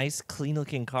makes a nice,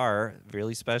 clean-looking car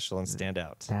really special and stand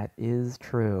out. That is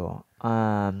true.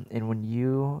 And when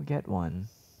you get one,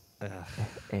 Ugh.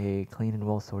 a clean and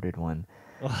well-sorted one,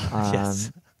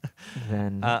 Yes.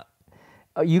 then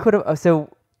you could have. So,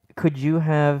 could you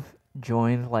have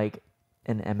joined like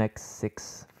an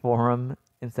MX6 forum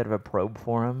instead of a probe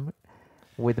forum?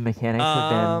 Would the mechanics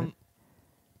have been?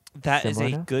 That is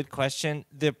similar a enough? good question.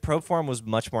 The probe forum was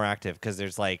much more active because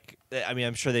there's like, I mean,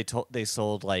 I'm sure they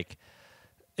sold like,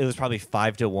 it was probably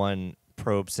 5-to-1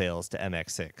 probe sales to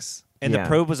MX6, and Yeah. the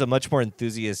probe was a much more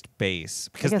enthusiast base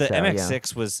because guess the so, yeah.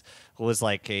 MX6 was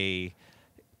like a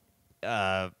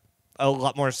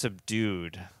lot more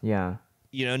subdued. Yeah.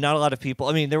 You know, not a lot of people.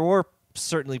 I mean, there were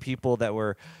certainly people that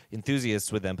were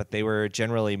enthusiasts with them, but they were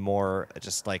generally more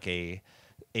just like a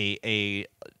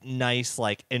nice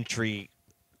like entry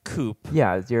coupe.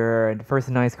 Yeah, it's your first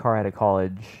nice car out of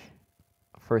college,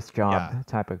 first job Yeah.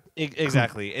 type of.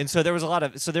 Exactly. And so there was the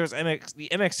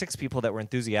MX6 people that were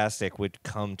enthusiastic would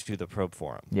come to the probe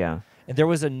forum. Yeah. And there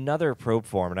was another probe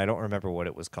forum, and I don't remember what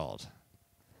it was called.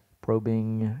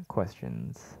 Probing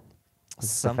questions. Was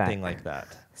the Something fact. like that.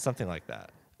 Something like that.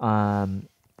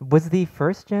 Was the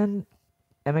first gen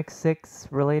MX6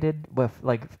 related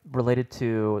related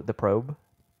to the probe?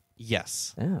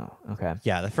 Yes. Oh, okay.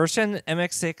 Yeah, the first gen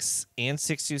MX6 and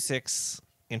 626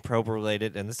 and probe were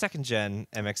related, and the second gen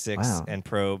MX6 Wow. and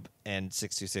probe and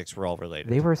 626 were all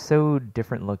related. They were so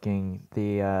different looking.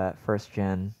 The first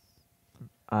gen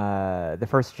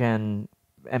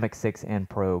MX6 and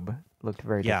probe looked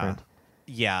very Yeah. different.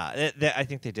 Yeah, I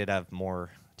think they did have more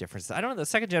differences. I don't know. The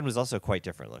second gen was also quite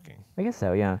different looking. I guess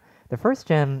so. Yeah. The first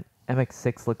gen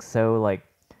MX6 looks so like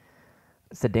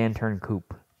sedan turn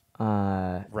coupe.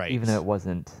 Right. Even though it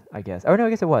wasn't, I guess. Oh no, I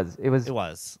guess it was. It was. It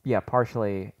was. Yeah,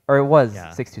 partially, or it was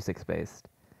Yeah. 626 based,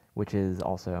 which is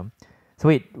also. So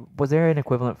wait, was there an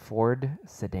equivalent Ford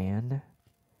sedan?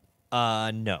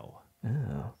 No.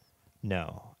 Oh.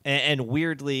 No. And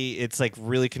weirdly, it's like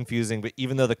really confusing, but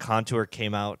even though the Contour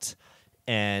came out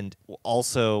and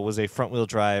also was a front-wheel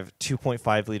drive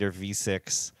 2.5 liter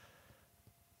V6,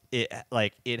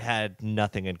 it had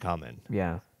nothing in common.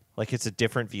 Yeah. Like it's a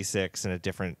different V6 and a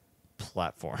different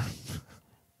platform.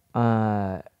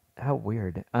 How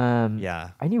weird. Yeah.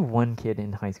 I knew one kid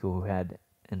in high school who had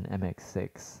an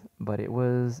MX6, but it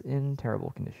was in terrible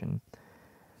condition.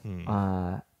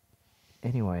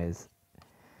 Anyways,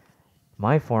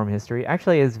 my forum history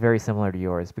actually is very similar to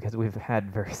yours because we've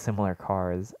had very similar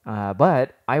cars.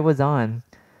 But I was on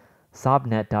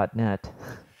sobnet.net.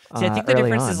 See, I think the early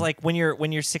difference on. is like when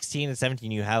you're 16 and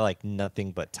 17, you have like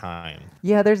nothing but time.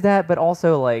 Yeah, there's that, but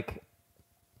also like,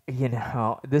 you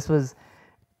know, this was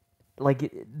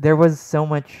like there was so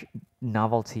much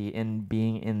novelty in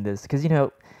being in this because you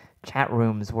know, chat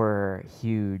rooms were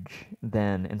huge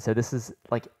then, and so this is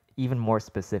like even more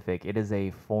specific. It is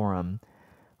a forum,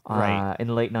 Right. in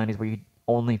the late '90s where you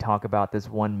only talk about this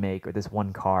one make or this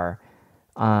one car,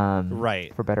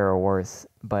 Right. for better or worse.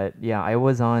 But yeah, I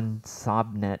was on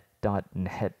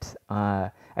sobnet.net.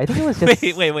 I think it was just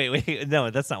Wait.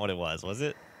 No, that's not what it was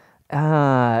it?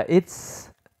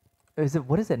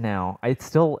 What is it now? It's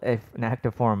still an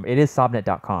active forum. It is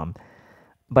sobnet.com,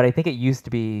 but I think it used to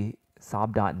be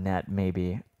sob.net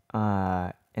maybe.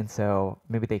 And so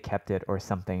maybe they kept it or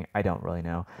something. I don't really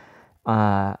know.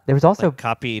 There was also Like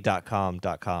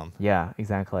copy.com.com. yeah,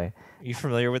 exactly. You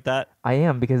familiar with that? I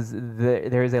am because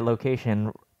there is a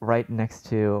location right next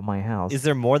to my house. Is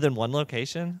there more than one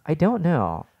location? I don't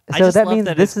know. I So just that love means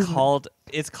that this it's is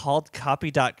called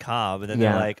copy.com, and then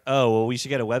Yeah. they're like, oh, well, we should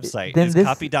get a website. Then Is this-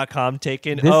 copy.com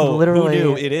taken? this Oh, literally-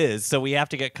 who knew? It is. So we have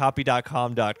to get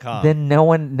copy.com.com. then no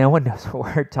one knows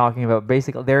what we're talking about.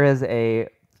 Basically, there is a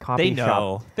copy they shop.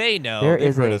 know. They know. There They've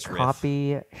is heard a us riff.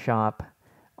 copy shop.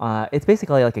 It's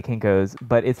basically like a Kinko's,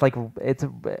 but it's like it's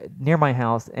near my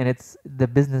house, and the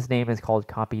business name is called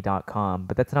copy.com,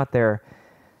 but that's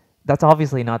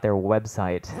obviously not their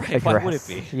website Right, address. why would it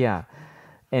be? Yeah.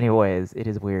 Anyways, it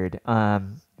is weird.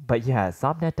 But yeah,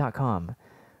 sobnet.com,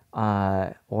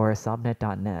 or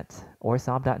sobnet.net, or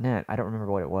sob.net. I don't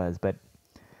remember what it was, but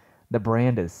the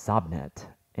brand is Sobnet,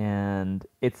 and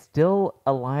it's still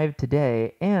alive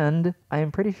today, and I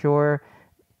am pretty sure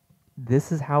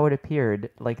this is how it appeared,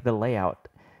 like the layout.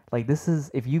 Like this is,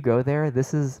 if you go there,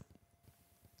 this is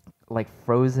like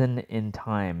frozen in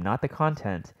time, not the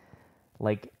content,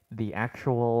 like the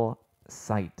actual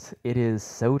sight. It is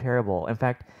so terrible. In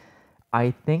fact,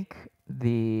 I think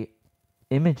the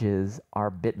images are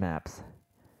bitmaps.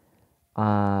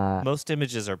 Most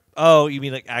images are. Oh, you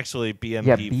mean like actually Yeah,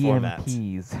 BMP formats?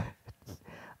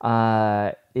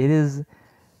 BMPs. It is.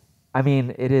 I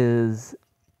mean, it is.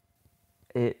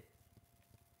 It.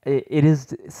 It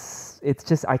is. It's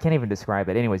just. I can't even describe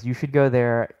it. Anyways, you should go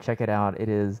there, check it out. It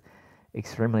is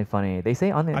extremely funny. They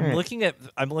say on the internet.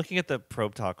 I'm looking at the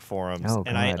Probe Talk forums, Oh,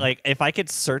 and I God. like if I could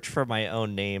search for my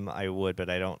own name, I would, but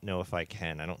I don't know if I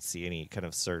can. I don't see any kind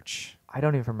of search. I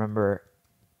don't even remember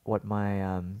what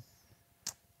my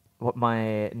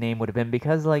name would have been,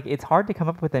 because like it's hard to come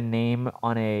up with a name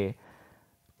on a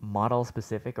model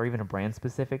specific or even a brand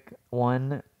specific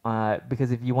one,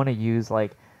 because if you want to use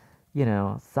like,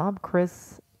 Saab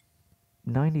Chris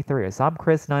 93 or Saab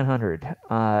Chris 900,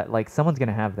 like someone's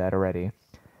gonna have that already.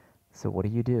 So what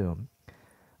do?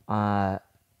 So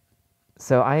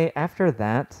after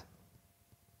that,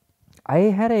 I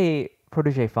had a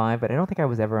Protege 5, but I don't think I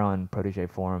was ever on Protege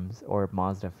forums or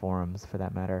Mazda forums for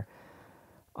that matter.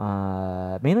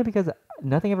 Mainly because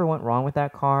nothing ever went wrong with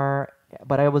that car,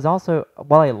 but I was also,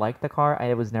 while I liked the car,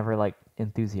 I was never like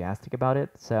enthusiastic about it.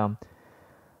 So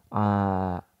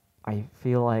I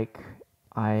feel like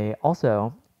I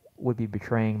also would be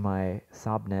betraying my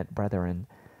Saabnet brethren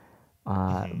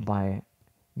by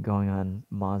going on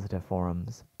Mazda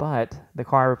forums. But the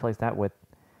car I replaced that with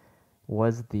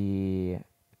was the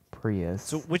Prius.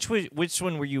 So which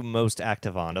one were you most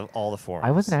active on of all the forums?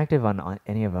 I wasn't active on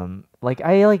any of them. Like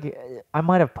I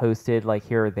might have posted like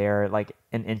here or there like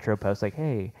an intro post like,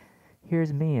 hey,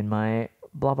 here's me and my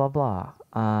blah blah blah,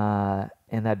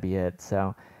 and that'd be it.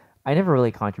 So I never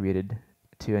really contributed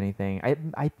to anything.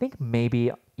 I think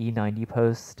maybe E90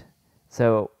 post.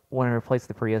 So when I replaced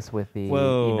the Prius with the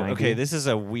Whoa. E90. Okay, this is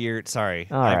a weird. Sorry,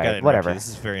 All I've right, got to interrupt whatever. you. This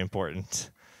is very important.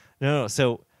 No.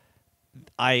 So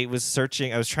I was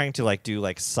searching. I was trying to like do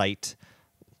like site,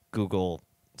 Google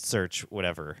search,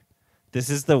 whatever. This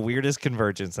is the weirdest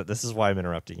convergence. This is why I'm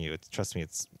interrupting you. Trust me,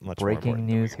 it's much more Breaking important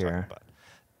than what news you're talking here.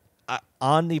 about.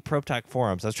 On the ProbeTalk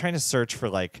forums, I was trying to search for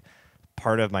like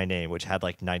part of my name, which had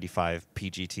like 95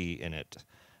 PGT in it.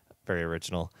 Very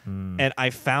original. And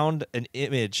I found an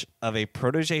image of a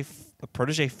Protege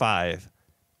 5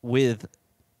 with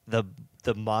the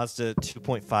Mazda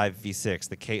 2.5 V6,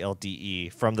 the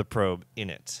KLDE from the Probe in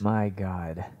it. My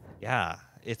God. Yeah,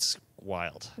 it's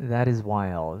wild. That is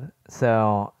wild.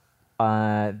 So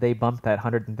they bumped that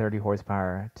 130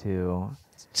 horsepower to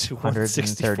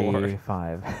 264.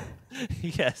 135.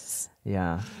 Yes.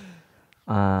 Yeah.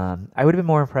 I would have been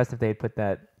more impressed if they had put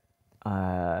that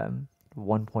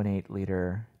 1.8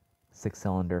 liter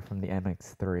 6-cylinder from the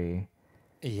MX-3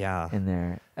 Yeah. in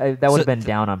there. That would have been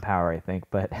down on power, I think,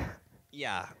 but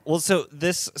Yeah. Well, so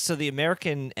the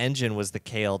American engine was the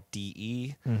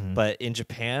KLDE, but in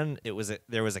Japan there was a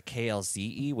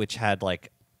KLZE, which had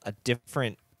like a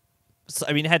different. So,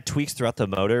 I mean, it had tweaks throughout the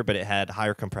motor, but it had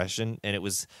higher compression, and it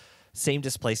was same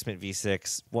displacement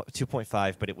V6,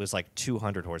 2.5, but it was like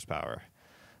 200 horsepower.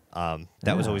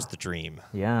 That was always the dream.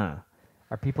 yeah.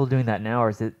 Are people doing that now, or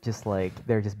is it just like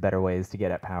there are just better ways to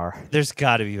get at power? There's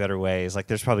got to be better ways. Like,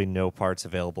 there's probably no parts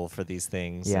available for these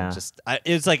things. Yeah. And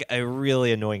it's like a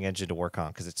really annoying engine to work on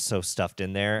because it's so stuffed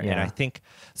in there. And Yeah. I think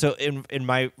so. In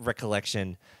my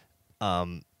recollection,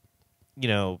 it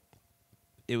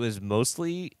was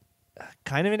mostly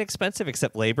kind of inexpensive,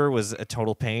 except labor was a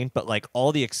total pain. But like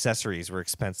all the accessories were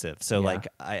expensive. So Yeah. like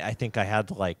I think I had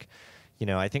like,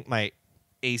 I think my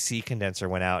AC condenser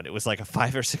went out. It was like a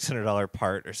 $500 or $600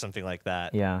 part or something like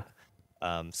that. Yeah.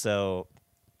 So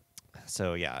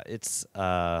yeah, it's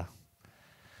I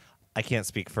can't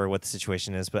speak for what the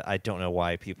situation is, but I don't know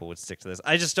why people would stick to this.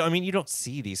 I mean, you don't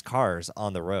see these cars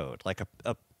on the road like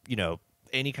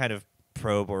any kind of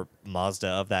Probe or Mazda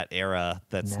of that era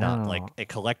that's not like No. a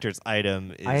collector's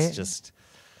item is just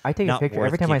I take a not picture worth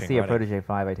every time I keeping see a running. Protege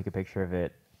 5. I take a picture of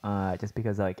it, just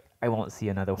because like I won't see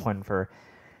another one for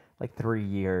like 3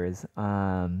 years.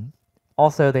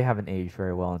 Also, they haven't aged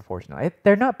very well, unfortunately.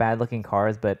 They're not bad looking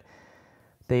cars, but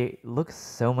they look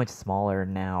so much smaller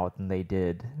now than they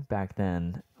did back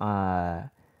then,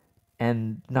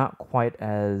 and not quite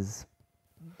as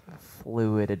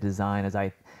fluid a design as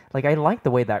I like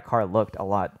the way that car looked a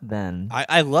lot then.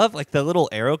 I love like the little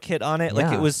aero kit on it.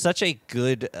 Like Yeah. it was such a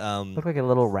good Looked like a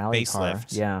little rally car.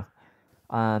 facelift. Yeah.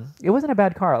 It wasn't a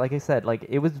bad car. Like I said, like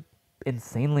it was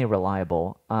insanely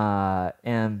reliable.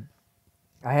 And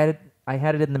I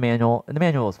had it in the manual, and the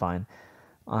manual was fine.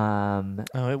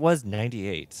 Oh, it was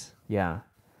 98. Yeah.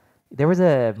 There was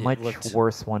a much looked-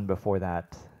 worse one before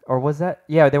that, Or was that?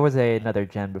 Yeah, there was another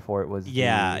gen before it was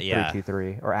Yeah, the yeah.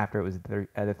 323, or after it was the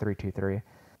 323.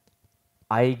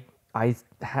 I I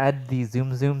had the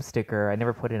Zoom sticker. I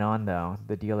never put it on though.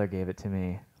 The dealer gave it to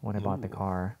me when I bought the Ooh.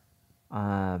 car.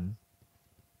 Um,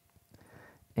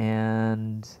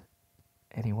 and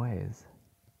anyways,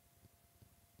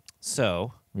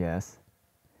 So, yes.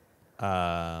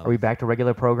 Are we um, back to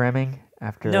regular programming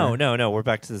after no. We're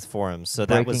back to this forum. So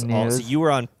that was breaking all. So news?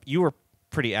 you were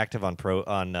pretty active on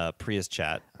Prius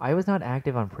chat. I was not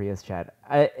active on Prius chat.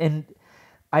 I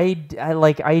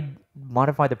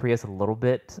modified the Prius a little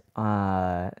bit.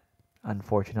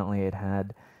 Unfortunately, it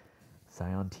had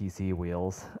Scion TC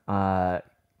wheels.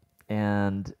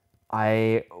 And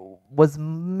I was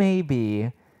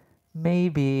maybe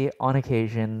on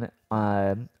occasion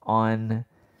on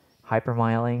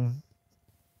hypermiling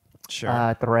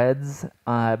Sure. threads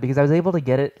because I was able to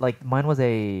get it. Like mine was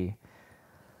a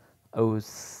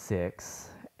 '06,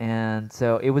 and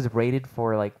so it was rated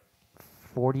for like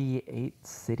 48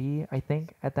 city, I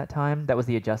think, at that time. That was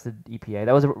the adjusted EPA.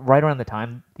 That was right around the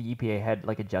time the EPA had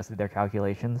like adjusted their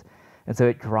calculations, and so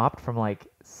it dropped from like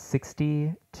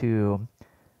 60 to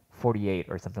 48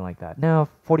 or something like that. No,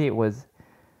 48 was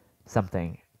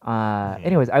something. Mhm.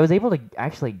 Anyways, I was able to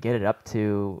actually get it up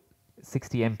to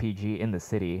 60 mpg in the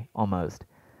city almost.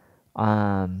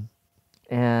 Um,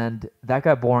 and that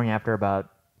got boring after about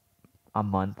a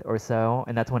month or so,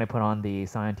 and that's when I put on the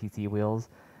Scion TC wheels,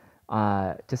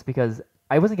 just because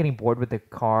I wasn't getting bored with the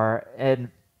car, and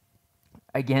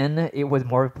again, it was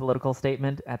more of a political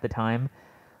statement at the time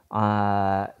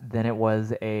than it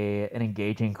was an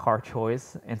engaging car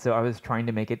choice, and so I was trying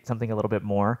to make it something a little bit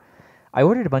more. I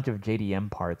ordered a bunch of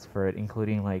JDM parts for it,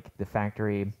 including like the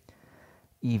factory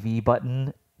EV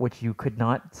button, which you could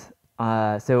not.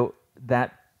 So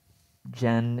that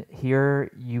gen here,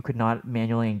 you could not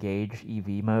manually engage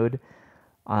EV mode.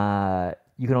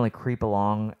 You could only creep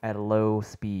along at a low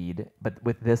speed, but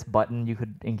with this button, you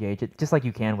could engage it just like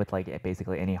you can with like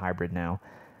basically any hybrid now.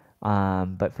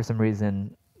 But for some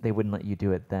reason, they wouldn't let you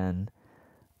do it then.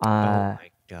 Oh Uh, my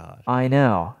god. I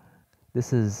know.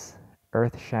 This is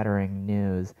earth-shattering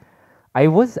news. I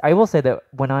will say that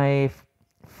when I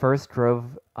first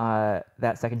drove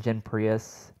that second gen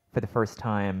Prius for the first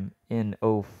time in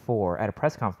 '04 at a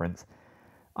press conference,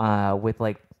 with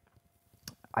like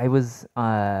I was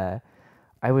uh,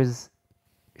 I was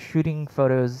shooting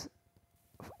photos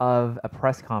of a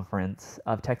press conference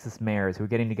of Texas mayors who were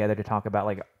getting together to talk about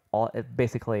like all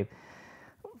basically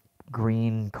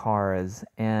green cars,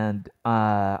 and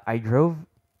I drove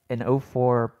an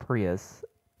 '04 Prius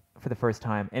for the first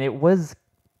time, and it was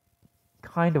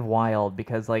kind of wild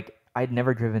because like I'd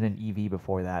never driven an EV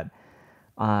before that.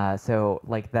 So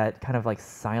like that kind of like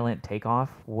silent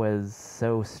takeoff was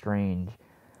so strange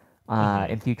Mhm.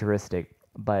 and futuristic.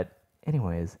 But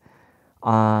anyways,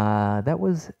 that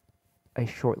was a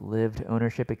short-lived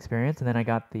ownership experience, and then I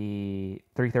got the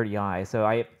 330i. So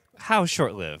How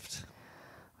short-lived?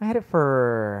 I had it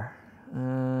for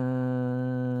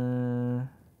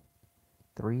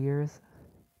 3 years.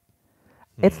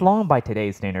 It's Hmm. long by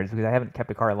today's standards because I haven't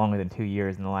kept a car longer than 2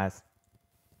 years in the last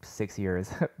 6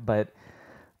 years. But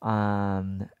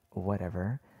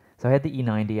whatever. So I had the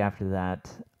E90 after that,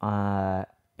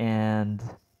 and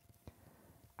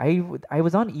I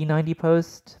was on E90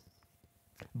 post,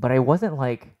 but I wasn't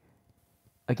like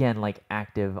again like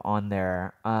active on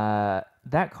there.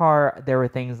 That car, there were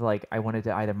things like I wanted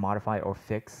to either modify or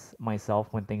fix myself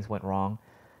when things went wrong.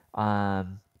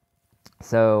 Um,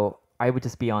 so I would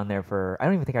just be on there for. I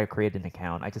don't even think I created an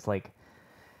account. I just like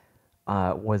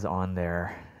was on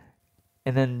there,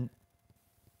 and then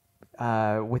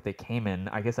with the Cayman,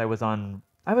 I guess I was on.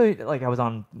 I was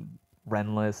on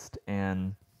Renlist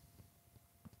and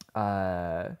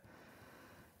uh,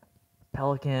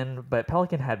 Pelican, but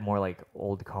Pelican had more like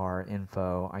old car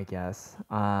info, I guess.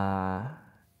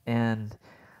 And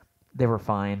they were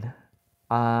fine.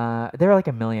 They were like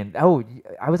a million. Oh,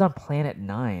 I was on Planet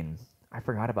Nine. I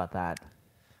forgot about that.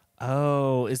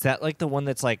 Oh, is that like the one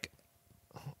that's like?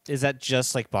 Is that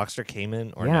just like Boxster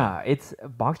Cayman or no? Yeah, it's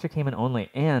Boxster Cayman only,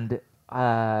 and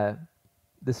uh,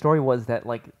 the story was that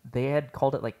like they had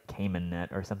called it like Cayman Net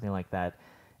or something like that,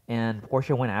 and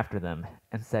Porsche went after them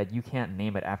and said you can't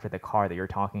name it after the car that you're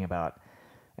talking about,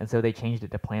 and so they changed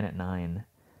it to Planet Nine.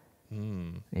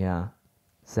 Hmm. Yeah.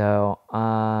 So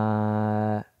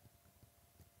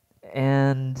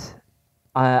and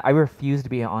I refused to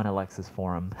be on Alexa's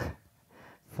forum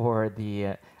for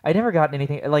the. I never got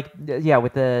anything like yeah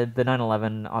with the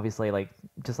 911 obviously like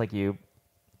just like you,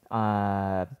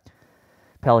 uh,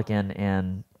 Pelican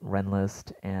and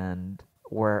Renlist and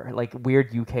were like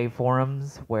weird UK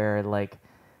forums where like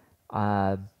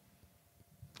Uh,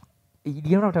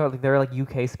 you know what I'm talking about? Like, there are like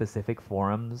UK specific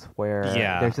forums where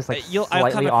Yeah, there's just like I'll come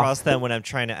slightly across off. them when I'm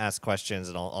trying to ask questions,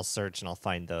 and I'll search and I'll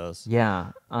find those.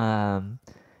 Yeah.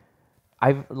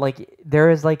 I've like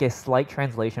there is like a slight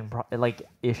translation like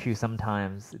issue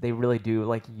sometimes. They really do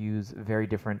like use very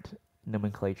different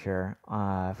nomenclature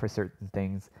for certain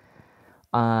things.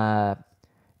 Uh,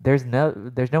 there's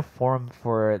no forum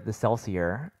for the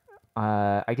Celsior.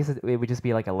 I guess it would just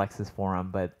be like a Lexus forum,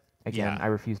 but again, Yeah. I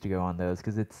refuse to go on those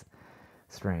because it's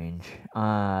strange.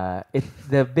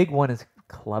 The big one is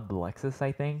Club Lexus,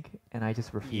 I think, and I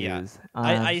just Yeah, refuse.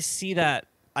 I see that.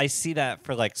 I see that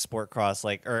for like sport cross,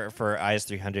 like or for IS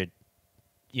 300,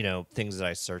 things that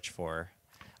I search for.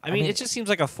 I mean, mean, it just seems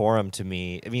like a forum to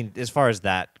me. I mean, as far as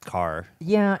that car.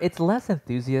 Yeah, it's less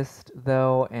enthusiast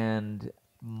though, and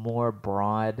more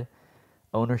broad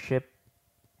ownership,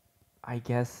 I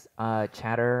guess,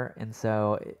 chatter. And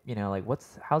so, like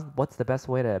what's the best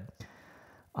way to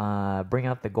bring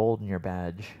out the gold in your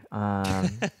badge?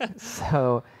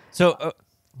 So, So,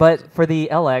 but for the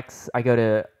LX, I go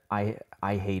to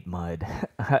I hate mud,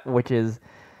 which is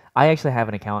I actually have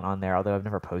an account on there, although I've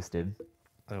never posted.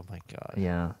 oh my god,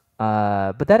 Yeah.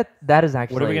 But that is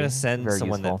actually what are we gonna send very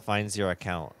someone useful. that finds your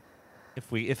account?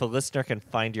 If a listener can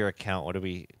find your account, what are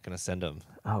we gonna send them?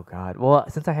 Oh God. Well,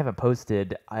 since I haven't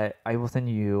posted, I will send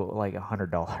you like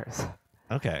 $100.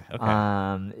 Okay,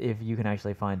 okay. If you can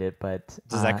actually find it, but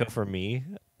Does that go for me?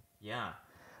 yeah.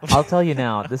 I'll tell you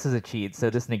now. This is a cheat, so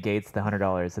this negates the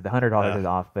 $100. So the $100 is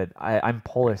off, but I'm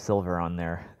polar silver on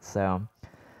there, so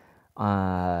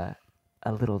a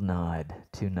little nod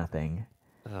to nothing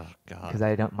Oh god. because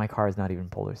I don't. My car is not even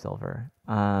polar silver.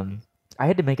 I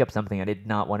had to make up something. I did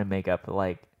not want to make up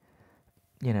like,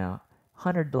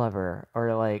 100 lover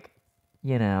or like,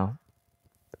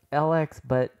 LX,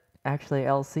 but actually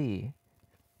LC,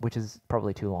 which is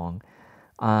probably too long.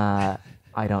 I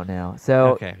don't know. So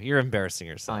Okay, you're embarrassing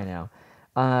yourself. I know.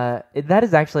 That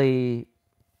is actually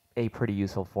a pretty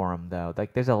useful forum, though.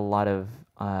 Like, there's a lot of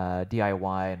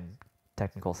DIY and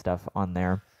technical stuff on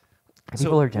there. And So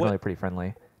people are what- generally pretty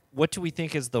friendly. What do we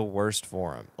think is the worst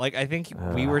forum? Like, I think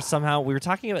we were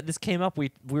talking about this came up. We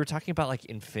were talking about like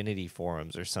Infinity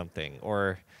forums or something,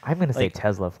 or I'm gonna say like-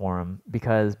 Tesla forum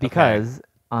because Yes.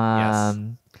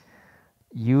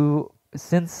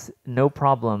 since no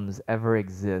problems ever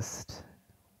exist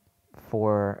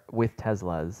with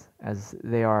Teslas, as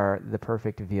they are the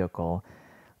perfect vehicle,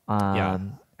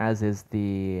 as is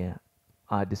the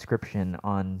description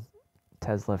on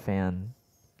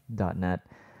TeslaFan.net.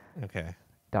 okay.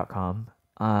 .com.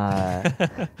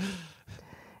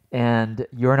 And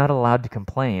you're not allowed to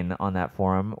complain on that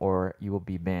forum or you will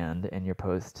be banned and your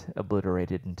post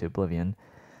obliterated into oblivion.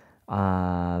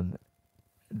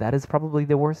 That is probably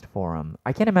the worst forum.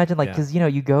 I can't imagine because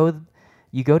you go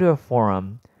to a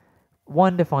forum,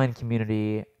 one, to find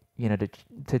community,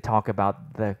 to talk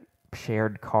about the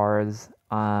shared cars,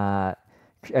 a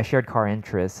shared car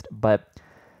interest, but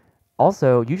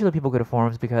also usually people go to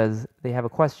forums because they have a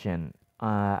question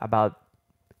about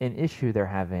an issue they're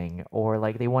having, or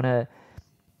like they want to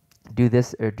do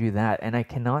this or do that. And I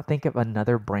cannot think of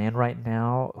another brand right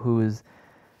now whose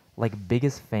like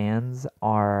biggest fans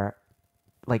are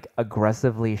like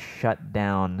aggressively shut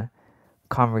down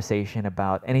conversation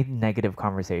about any negative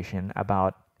conversation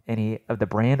about any of the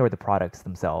brand or the products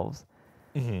themselves.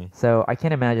 Mm-hmm. So I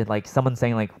can't imagine like someone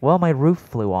saying like, well, my roof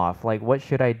flew off. Like, what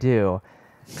should I do?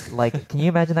 Like, can you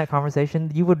imagine that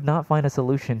conversation? You would not find a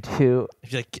solution to.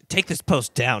 If you're like, take this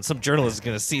post down. Some journalist is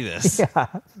gonna see this. Yeah,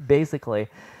 basically.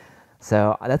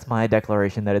 So that's my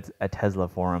declaration that it's a Tesla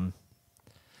forum.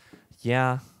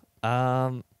 Yeah.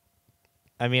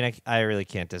 I mean, I really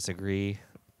can't disagree.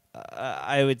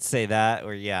 I would say that,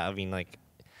 or I mean, like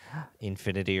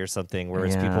Infinity or something, where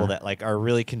it's people that like are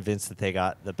really convinced that they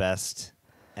got the best,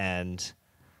 and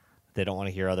they don't want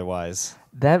to hear otherwise.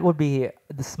 That would be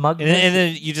the smugness. And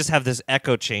then you just have this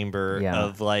echo chamber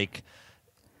of like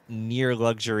near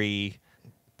luxury,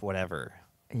 whatever.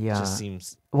 Yeah. It just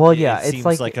seems. Well, it it's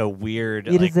seems like a weird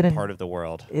part of the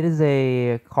world. It is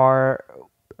a car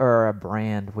or a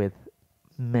brand with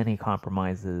many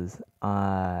compromises,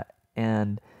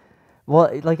 and well,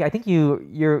 like I think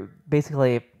you're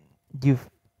basically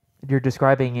you're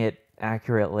describing it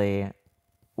accurately.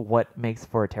 What makes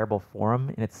for a terrible forum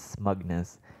and its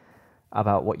smugness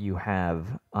about what you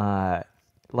have,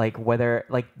 like whether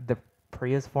like the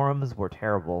Prius forums were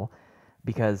terrible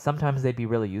because sometimes they'd be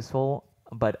really useful,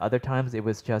 but other times it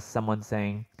was just someone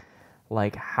saying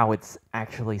like how it's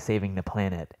actually saving the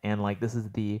planet and like this is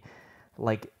the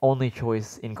like only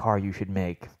choice in car you should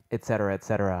make, etc.,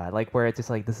 etc. Like where it's just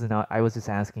like this is not. I was just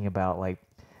asking about like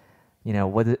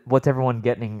what's everyone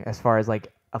getting as far as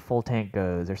like a full tank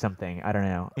goes or something. I don't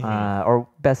know. Or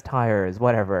best tires,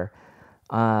 whatever.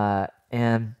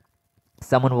 And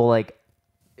someone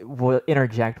will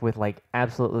interject with like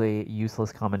absolutely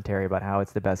useless commentary about how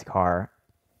it's the best car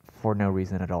for no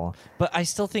reason at all. But I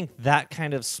still think that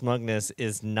kind of smugness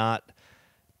is not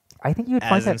I think you would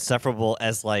find as that insufferable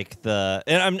as like the,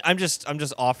 and I'm just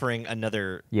offering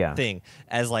another Yeah. thing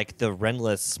as like the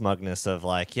rentless smugness of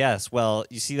like, yes, well,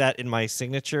 you see that in my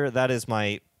signature, that is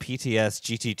my PTS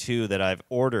GT2 that I've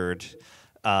ordered.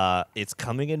 It's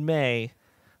coming in May.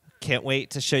 Can't wait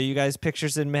to show you guys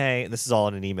pictures in May. This is all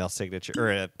in an email signature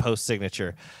or a post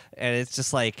signature, and it's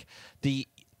just like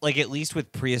at least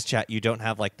with Prius Chat, you don't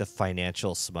have like the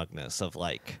financial smugness of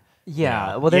like.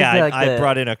 Yeah, well, there's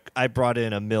I brought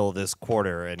in a mill this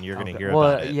quarter, and you're gonna hear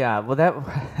well, about it. yeah, well,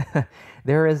 that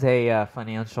there is a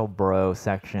financial bro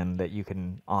section that you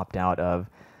can opt out of,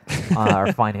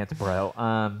 or finance bro.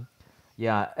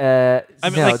 Yeah. I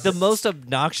mean, no, like the most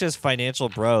obnoxious financial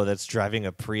bro that's driving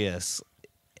a Prius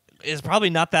is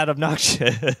probably not that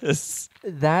obnoxious.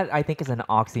 that I think is an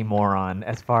oxymoron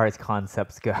as far as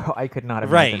concepts go. I could not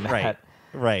imagine that.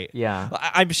 Right. Yeah.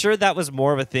 I'm sure that was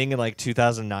more of a thing in like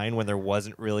 2009 when there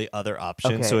wasn't really other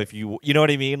options. Okay. So if you know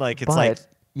what I mean, like it's But like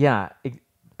yeah,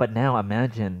 but now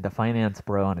imagine the finance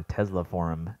bro on a Tesla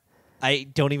forum. I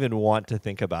don't even want to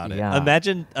think about it. Yeah.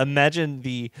 Imagine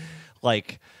the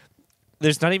like.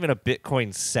 There's not even a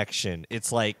Bitcoin section.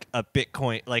 It's like a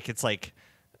Bitcoin. Like it's like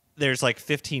there's like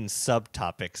 15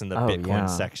 subtopics in the Bitcoin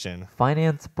section.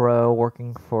 Finance bro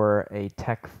working for a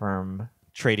tech firm.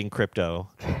 Trading crypto.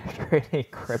 Trading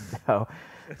crypto.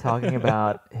 Talking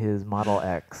about his Model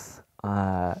X.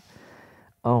 Oh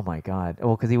my God.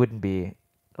 Well, because he wouldn't be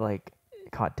like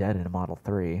caught dead in a Model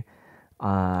 3.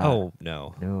 Oh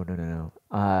no. No.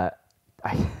 That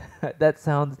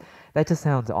just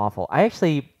sounds awful. I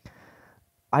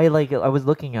was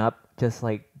looking up just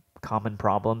like common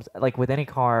problems. Like with any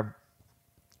car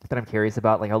that I'm curious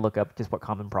about, like I'll look up just what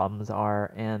common problems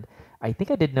are, and I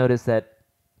think I did notice that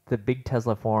the big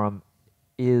Tesla forum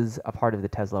is a part of the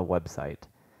Tesla website.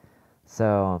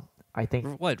 So I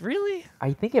think What, really?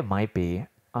 I think it might be.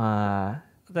 That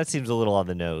seems a little on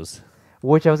the nose.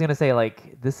 Which I was gonna say,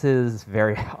 like, this is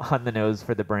very on the nose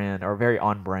for the brand, or very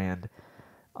on brand.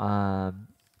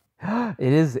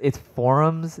 It's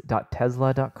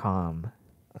forums.tesla.com.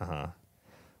 Uh-huh.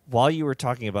 While you were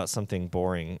talking about something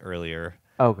boring earlier,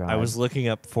 Oh God. I was looking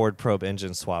up Ford probe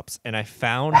engine swaps, and I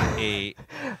found a.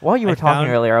 While you were talking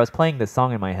earlier, I was playing this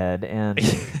song in my head, and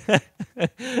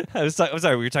I'm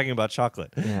sorry, we were talking about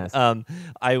chocolate. Yes. I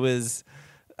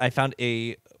found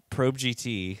a probe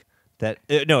GT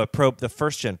a probe, the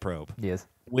first gen probe. Yes.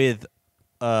 With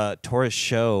Taurus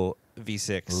Show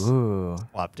V6 Ooh.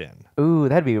 swapped in. Ooh,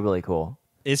 that'd be really cool.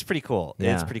 It's pretty cool.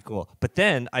 Yeah. It's pretty cool. But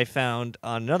then I found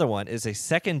on another one is a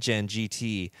second gen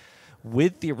GT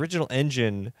with the original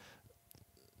engine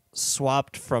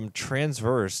swapped from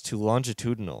transverse to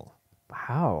longitudinal.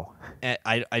 Wow. And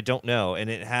I don't know, and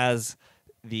it has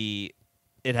a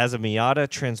Miata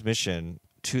transmission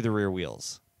to the rear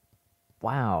wheels.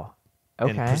 Wow. Okay.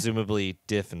 And presumably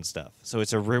diff and stuff. So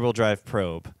it's a rear wheel drive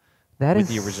probe. That with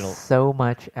is the original. so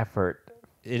much effort.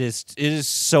 It is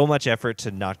so much effort to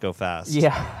not go fast.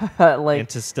 Yeah. And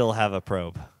to still have a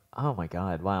probe. Oh my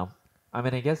God. Wow. I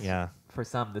mean, I guess for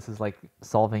some this is like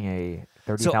solving a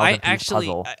 30,000 piece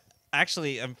puzzle.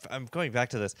 I'm going back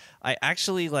to this. I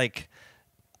actually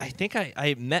I think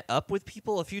I met up with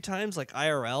people a few times, like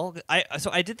IRL.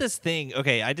 I did this thing.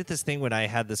 Okay, I did this thing when I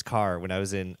had this car when I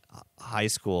was in high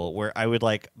school, where I would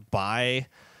like buy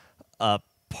a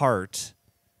part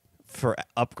for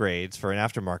upgrades for an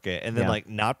aftermarket, and then like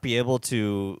not be able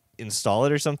to install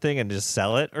it or something, and just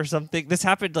sell it or something. This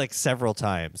happened like several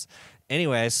times.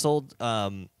 Anyway, I sold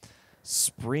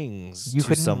springs. You to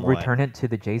couldn't someone. return it to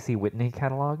the J.C. Whitney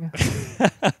catalog?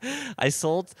 I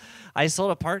sold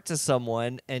a part to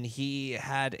someone, and he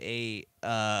had a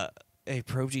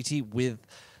Probe GT with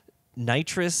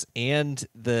nitrous and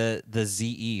the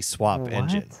ZE swap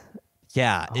engine.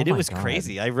 Yeah, Oh and it my was God.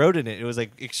 crazy. I rode in it. It was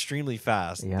like extremely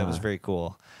fast. Yeah. That was very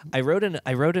cool. I rode in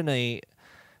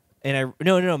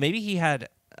maybe he had.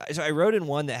 So I rode in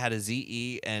one that had a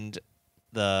ZE and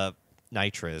the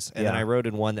nitrous, and then I rode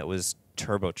in one that was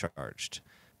turbocharged,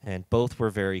 and both were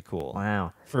very cool.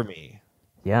 Wow. For me.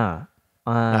 Yeah.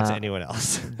 Not to anyone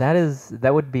else.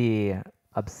 That would be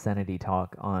obscenity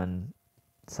talk on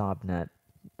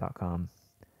sobnet.com.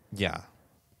 Yeah.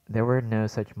 There were no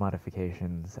such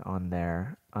modifications on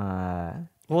there.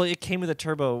 Well, it came with a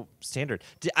turbo standard.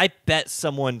 I bet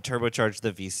someone turbocharged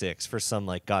the V6 for some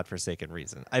like godforsaken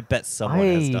reason. I bet someone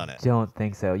has done I it. don't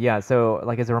think so. Yeah, so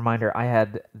like as a reminder, I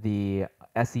had the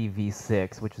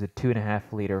SEV6, which is a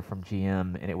 2.5 liter from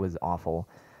GM, and it was awful.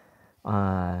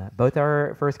 Both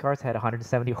our first cars had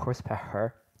 170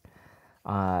 horsepower.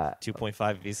 2.5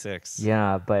 V6.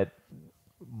 Yeah, but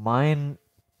mine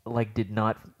like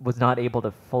was not able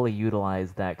to fully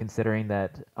utilize that, considering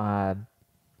that I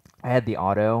had the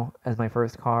auto as my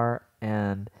first car,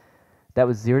 and that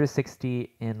was 0 to 60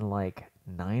 in like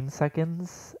 9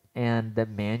 seconds, and the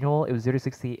manual it was 0 to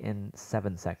 60 in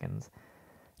 7 seconds.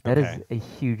 That is Okay. a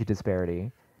huge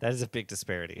disparity. That is a big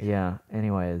disparity. Yeah.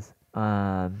 Anyways,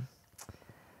 Sobnet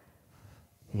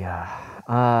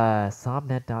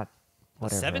dot Well,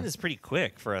 whatever. 7 is pretty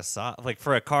quick for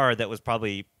for a car that was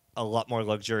probably a lot more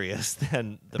luxurious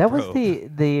than the That Probe. was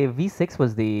the V6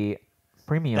 was the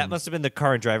premium. That must have been the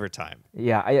car and driver time.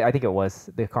 Yeah, I think it was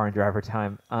the car and driver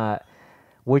time,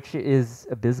 which is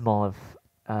abysmal. If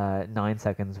 9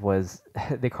 seconds was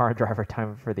the car and driver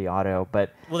time for the auto,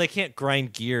 but Well, they can't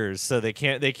grind gears, so they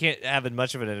can't have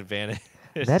much of an advantage.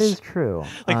 that is true.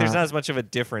 Like there's not as much of a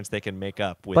difference they can make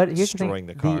up with But here's destroying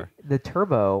the the thing: car. the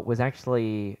turbo was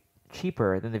actually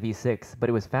cheaper than the V6, but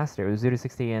it was faster. It was 0 to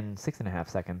 60 in 6.5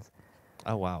 seconds.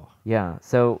 Oh wow. Yeah,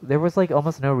 so there was like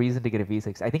almost no reason to get a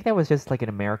V6. I think that was just like an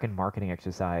American marketing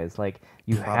exercise. Like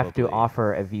you have to Probably.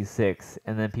 offer a V6,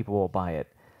 and then people will buy it.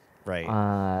 Right.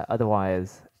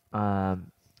 Otherwise,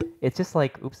 it's just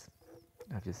like, oops,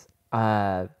 I just,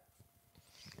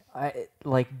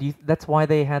 that's why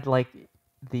they had like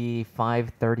the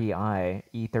 530i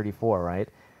E34, right?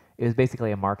 It was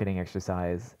basically a marketing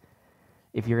exercise.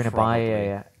 If you're gonna buy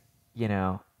a, you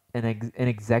know, an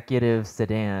executive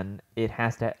sedan, it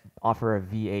has to offer a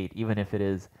V8, even if it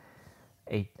is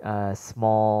a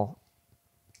small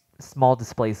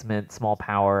displacement, small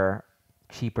power,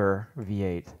 cheaper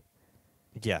V8.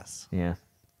 Yes. Yeah.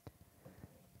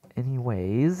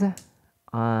 Anyways,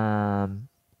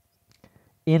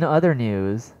 in other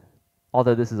news,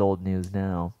 although this is old news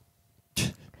now,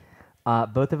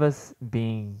 both of us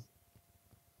being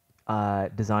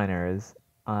designers,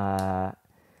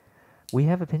 we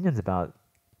have opinions about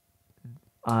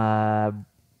the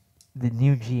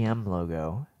new GM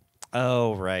logo.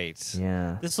 Oh right.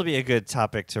 Yeah. This will be a good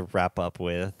topic to wrap up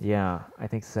with. Yeah, I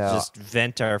think so. Just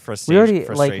vent our we frustration. already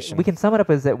like we can sum it up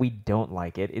as that we don't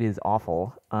like it. It is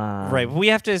awful. Right, but we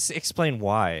have to explain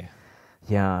why.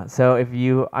 Yeah. So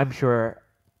I'm sure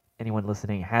anyone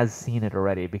listening has seen it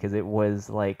already, because it was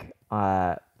like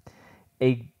a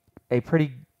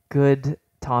pretty good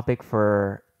topic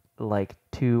for like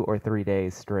 2 or 3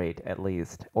 days straight, at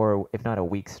least, or if not a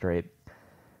week straight,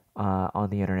 on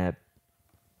the internet.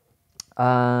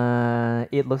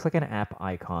 It looks like an app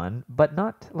icon, but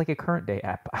not like a current day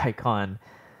app icon.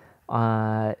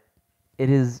 It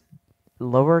is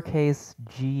lowercase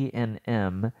g and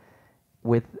m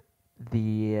with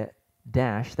the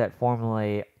dash that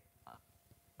formerly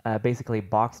basically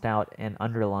boxed out and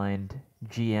underlined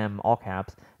GM all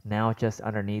caps, now just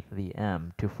underneath the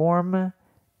M, to form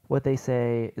what they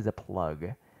say is a plug.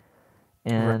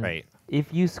 And Right.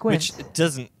 if you squint, Which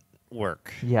doesn't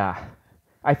work. yeah,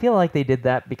 I feel like they did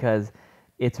that because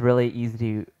it's really easy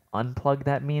to unplug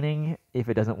that meaning if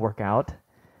it doesn't work out.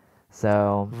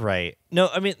 So Right. No,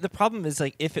 I mean the problem is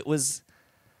like if it was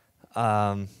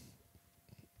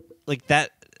like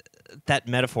that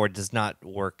metaphor does not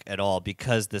work at all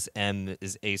because this M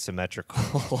is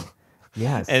asymmetrical.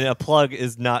 yes, And a plug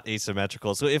is not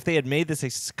asymmetrical. So if they had made this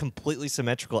a completely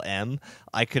symmetrical M,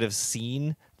 I could have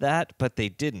seen that, but they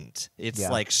didn't. It's Yeah.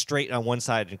 like straight on one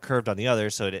side and curved on the other,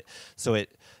 so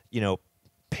it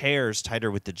pairs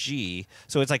tighter with the G.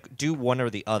 So it's like do one or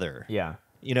the other. yeah.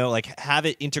 Like have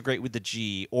it integrate with the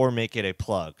G or make it a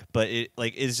plug. But it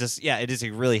it's just it is a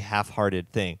really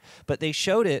half-hearted thing. But they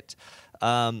showed it.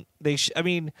 I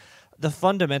mean, the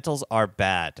fundamentals are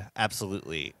bad.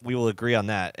 Absolutely, we will agree on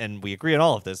that, and we agree on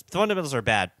all of this. The fundamentals are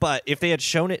bad. But if they had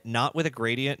shown it not with a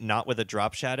gradient, not with a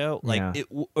drop shadow, like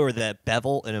Yeah. or the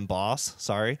bevel and emboss,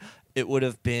 it would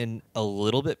have been a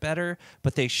little bit better.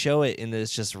 But they show it in this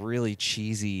just really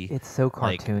cheesy. It's so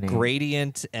Like cartoony.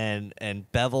 gradient and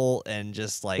bevel and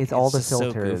just like It's all the just so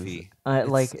filters. goofy.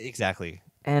 Like- exactly.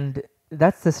 And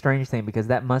that's the strange thing, because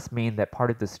that must mean that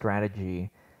part of the strategy,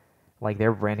 like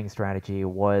their branding strategy,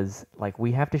 was like,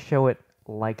 we have to show it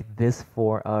like this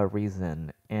for a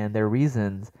reason, and their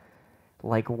reasons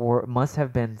like must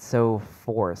have been so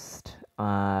forced.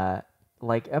 The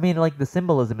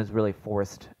symbolism is really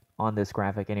forced on this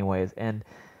graphic anyways, and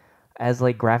as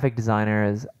like graphic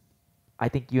designers, I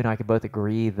think you and I could both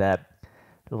agree that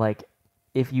like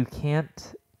if you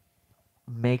can't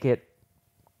make it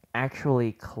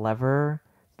actually clever,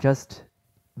 just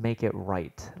make it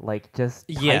right. Like just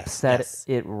typeset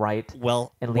it right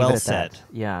Well, and leave it at said. that.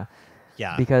 Yeah.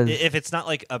 Yeah. Because if it's not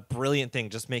like a brilliant thing,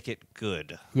 just make it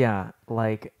good. yeah,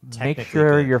 like make Technically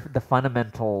sure good. the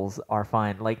fundamentals are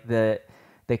fine. Like the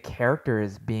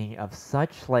characters being of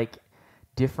such like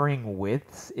differing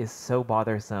widths is so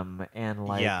bothersome, and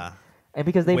like Yeah. and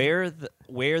because they Where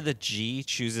the G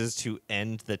chooses to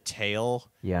end the tail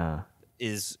yeah,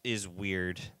 is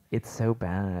weird. it's so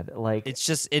bad. Like It's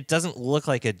just it doesn't look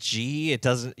like a G. It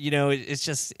doesn't, it's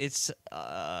just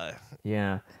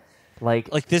yeah.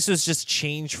 Like this was just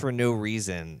changed for no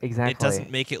reason. Exactly. It doesn't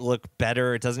make it look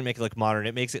better. It doesn't make it look modern.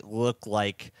 It makes it look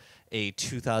like a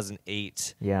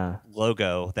 2008 yeah.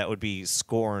 logo that would be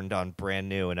scorned on brand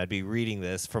new, and I'd be reading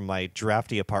this from my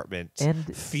drafty apartment,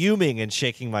 And fuming and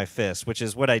shaking my fist, which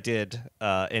is what I did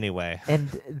anyway.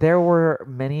 And there were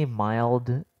many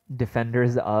mild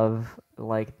defenders of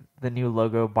like the new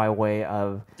logo by way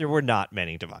of There were not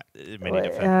many defenders.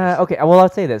 okay, well I'll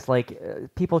say this, like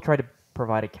people try to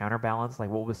provide a counterbalance, like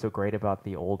what was so great about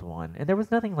the old one, and there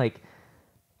was nothing like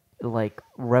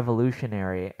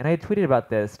revolutionary. And I had tweeted about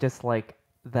this, just like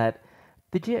that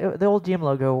the old GM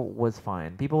logo was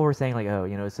fine. People were saying like, oh,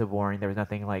 it's so boring, there was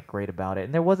nothing like great about it,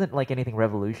 and there wasn't like anything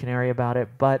revolutionary about it,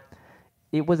 but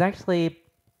it was actually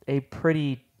a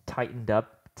pretty tightened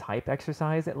up type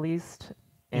exercise at least,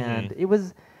 and it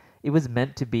was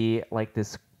meant to be like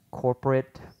this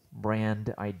corporate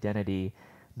brand identity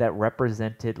that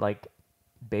represented like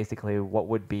basically what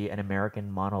would be an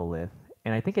American monolith,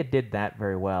 and I think it did that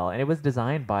very well. And it was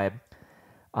designed by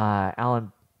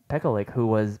Alan Pekulik, who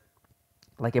was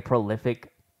like a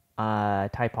prolific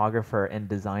typographer and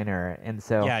designer, and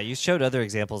so Yeah, you showed other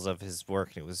examples of his work,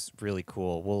 and it was really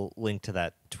cool. We'll link to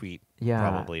that tweet. Yeah.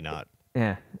 Probably not.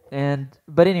 Yeah,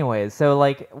 but anyways, so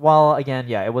like while again,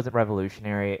 yeah, it wasn't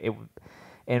revolutionary.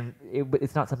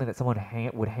 It's not something that someone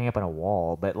would hang up on a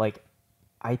wall, but like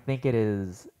I think it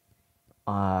is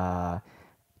a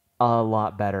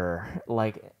lot better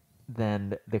like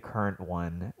than the current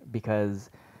one, because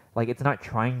like it's not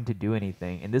trying to do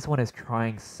anything, and this one is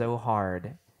trying so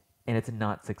hard, and it's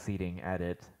not succeeding at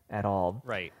it at all.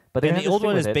 Right. But and the old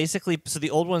one is basically the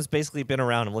old one's basically been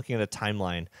around. I'm looking at a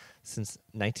timeline since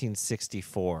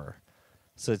 1964,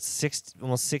 so it's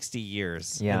almost 60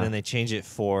 years. Yeah. And then they change it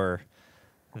for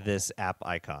this app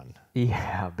icon.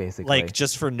 Yeah, basically. Like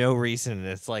just for no reason.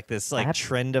 It's like this like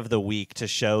trend of the week to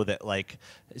show that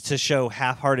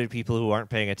half-hearted people who aren't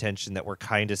paying attention that we're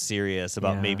kind of serious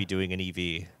about maybe doing an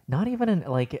EV. Not even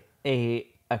like a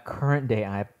current day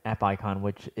app icon,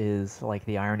 which is like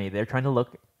the irony. They're trying to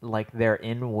look like they're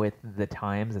in with the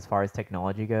times as far as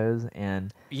technology goes,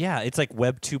 and yeah, it's like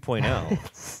Web 2.0.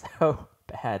 It's so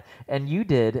bad. And you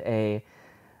did a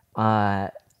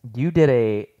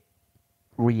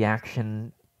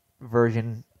reaction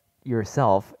version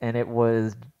yourself, and it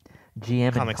was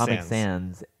GM and Comic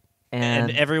Sans,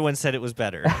 and everyone said it was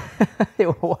better.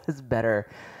 It was better.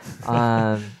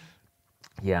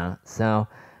 Yeah, so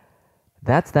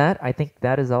that's that. I think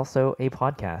that is also a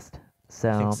podcast.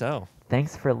 So I think so.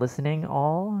 Thanks for listening,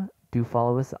 all. Do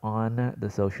follow us on the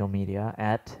social media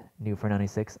at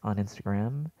New496 on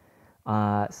Instagram.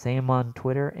 Same on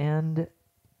Twitter, and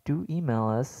do email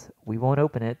us. We won't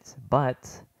open it, but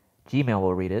Gmail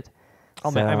will read it.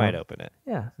 I might open it.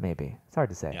 Yeah, maybe. It's hard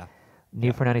to say. Yeah.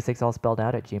 New496 all spelled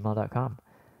out at gmail.com.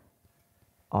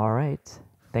 All right.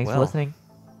 Thanks for listening.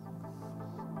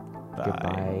 Bye.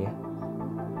 Goodbye.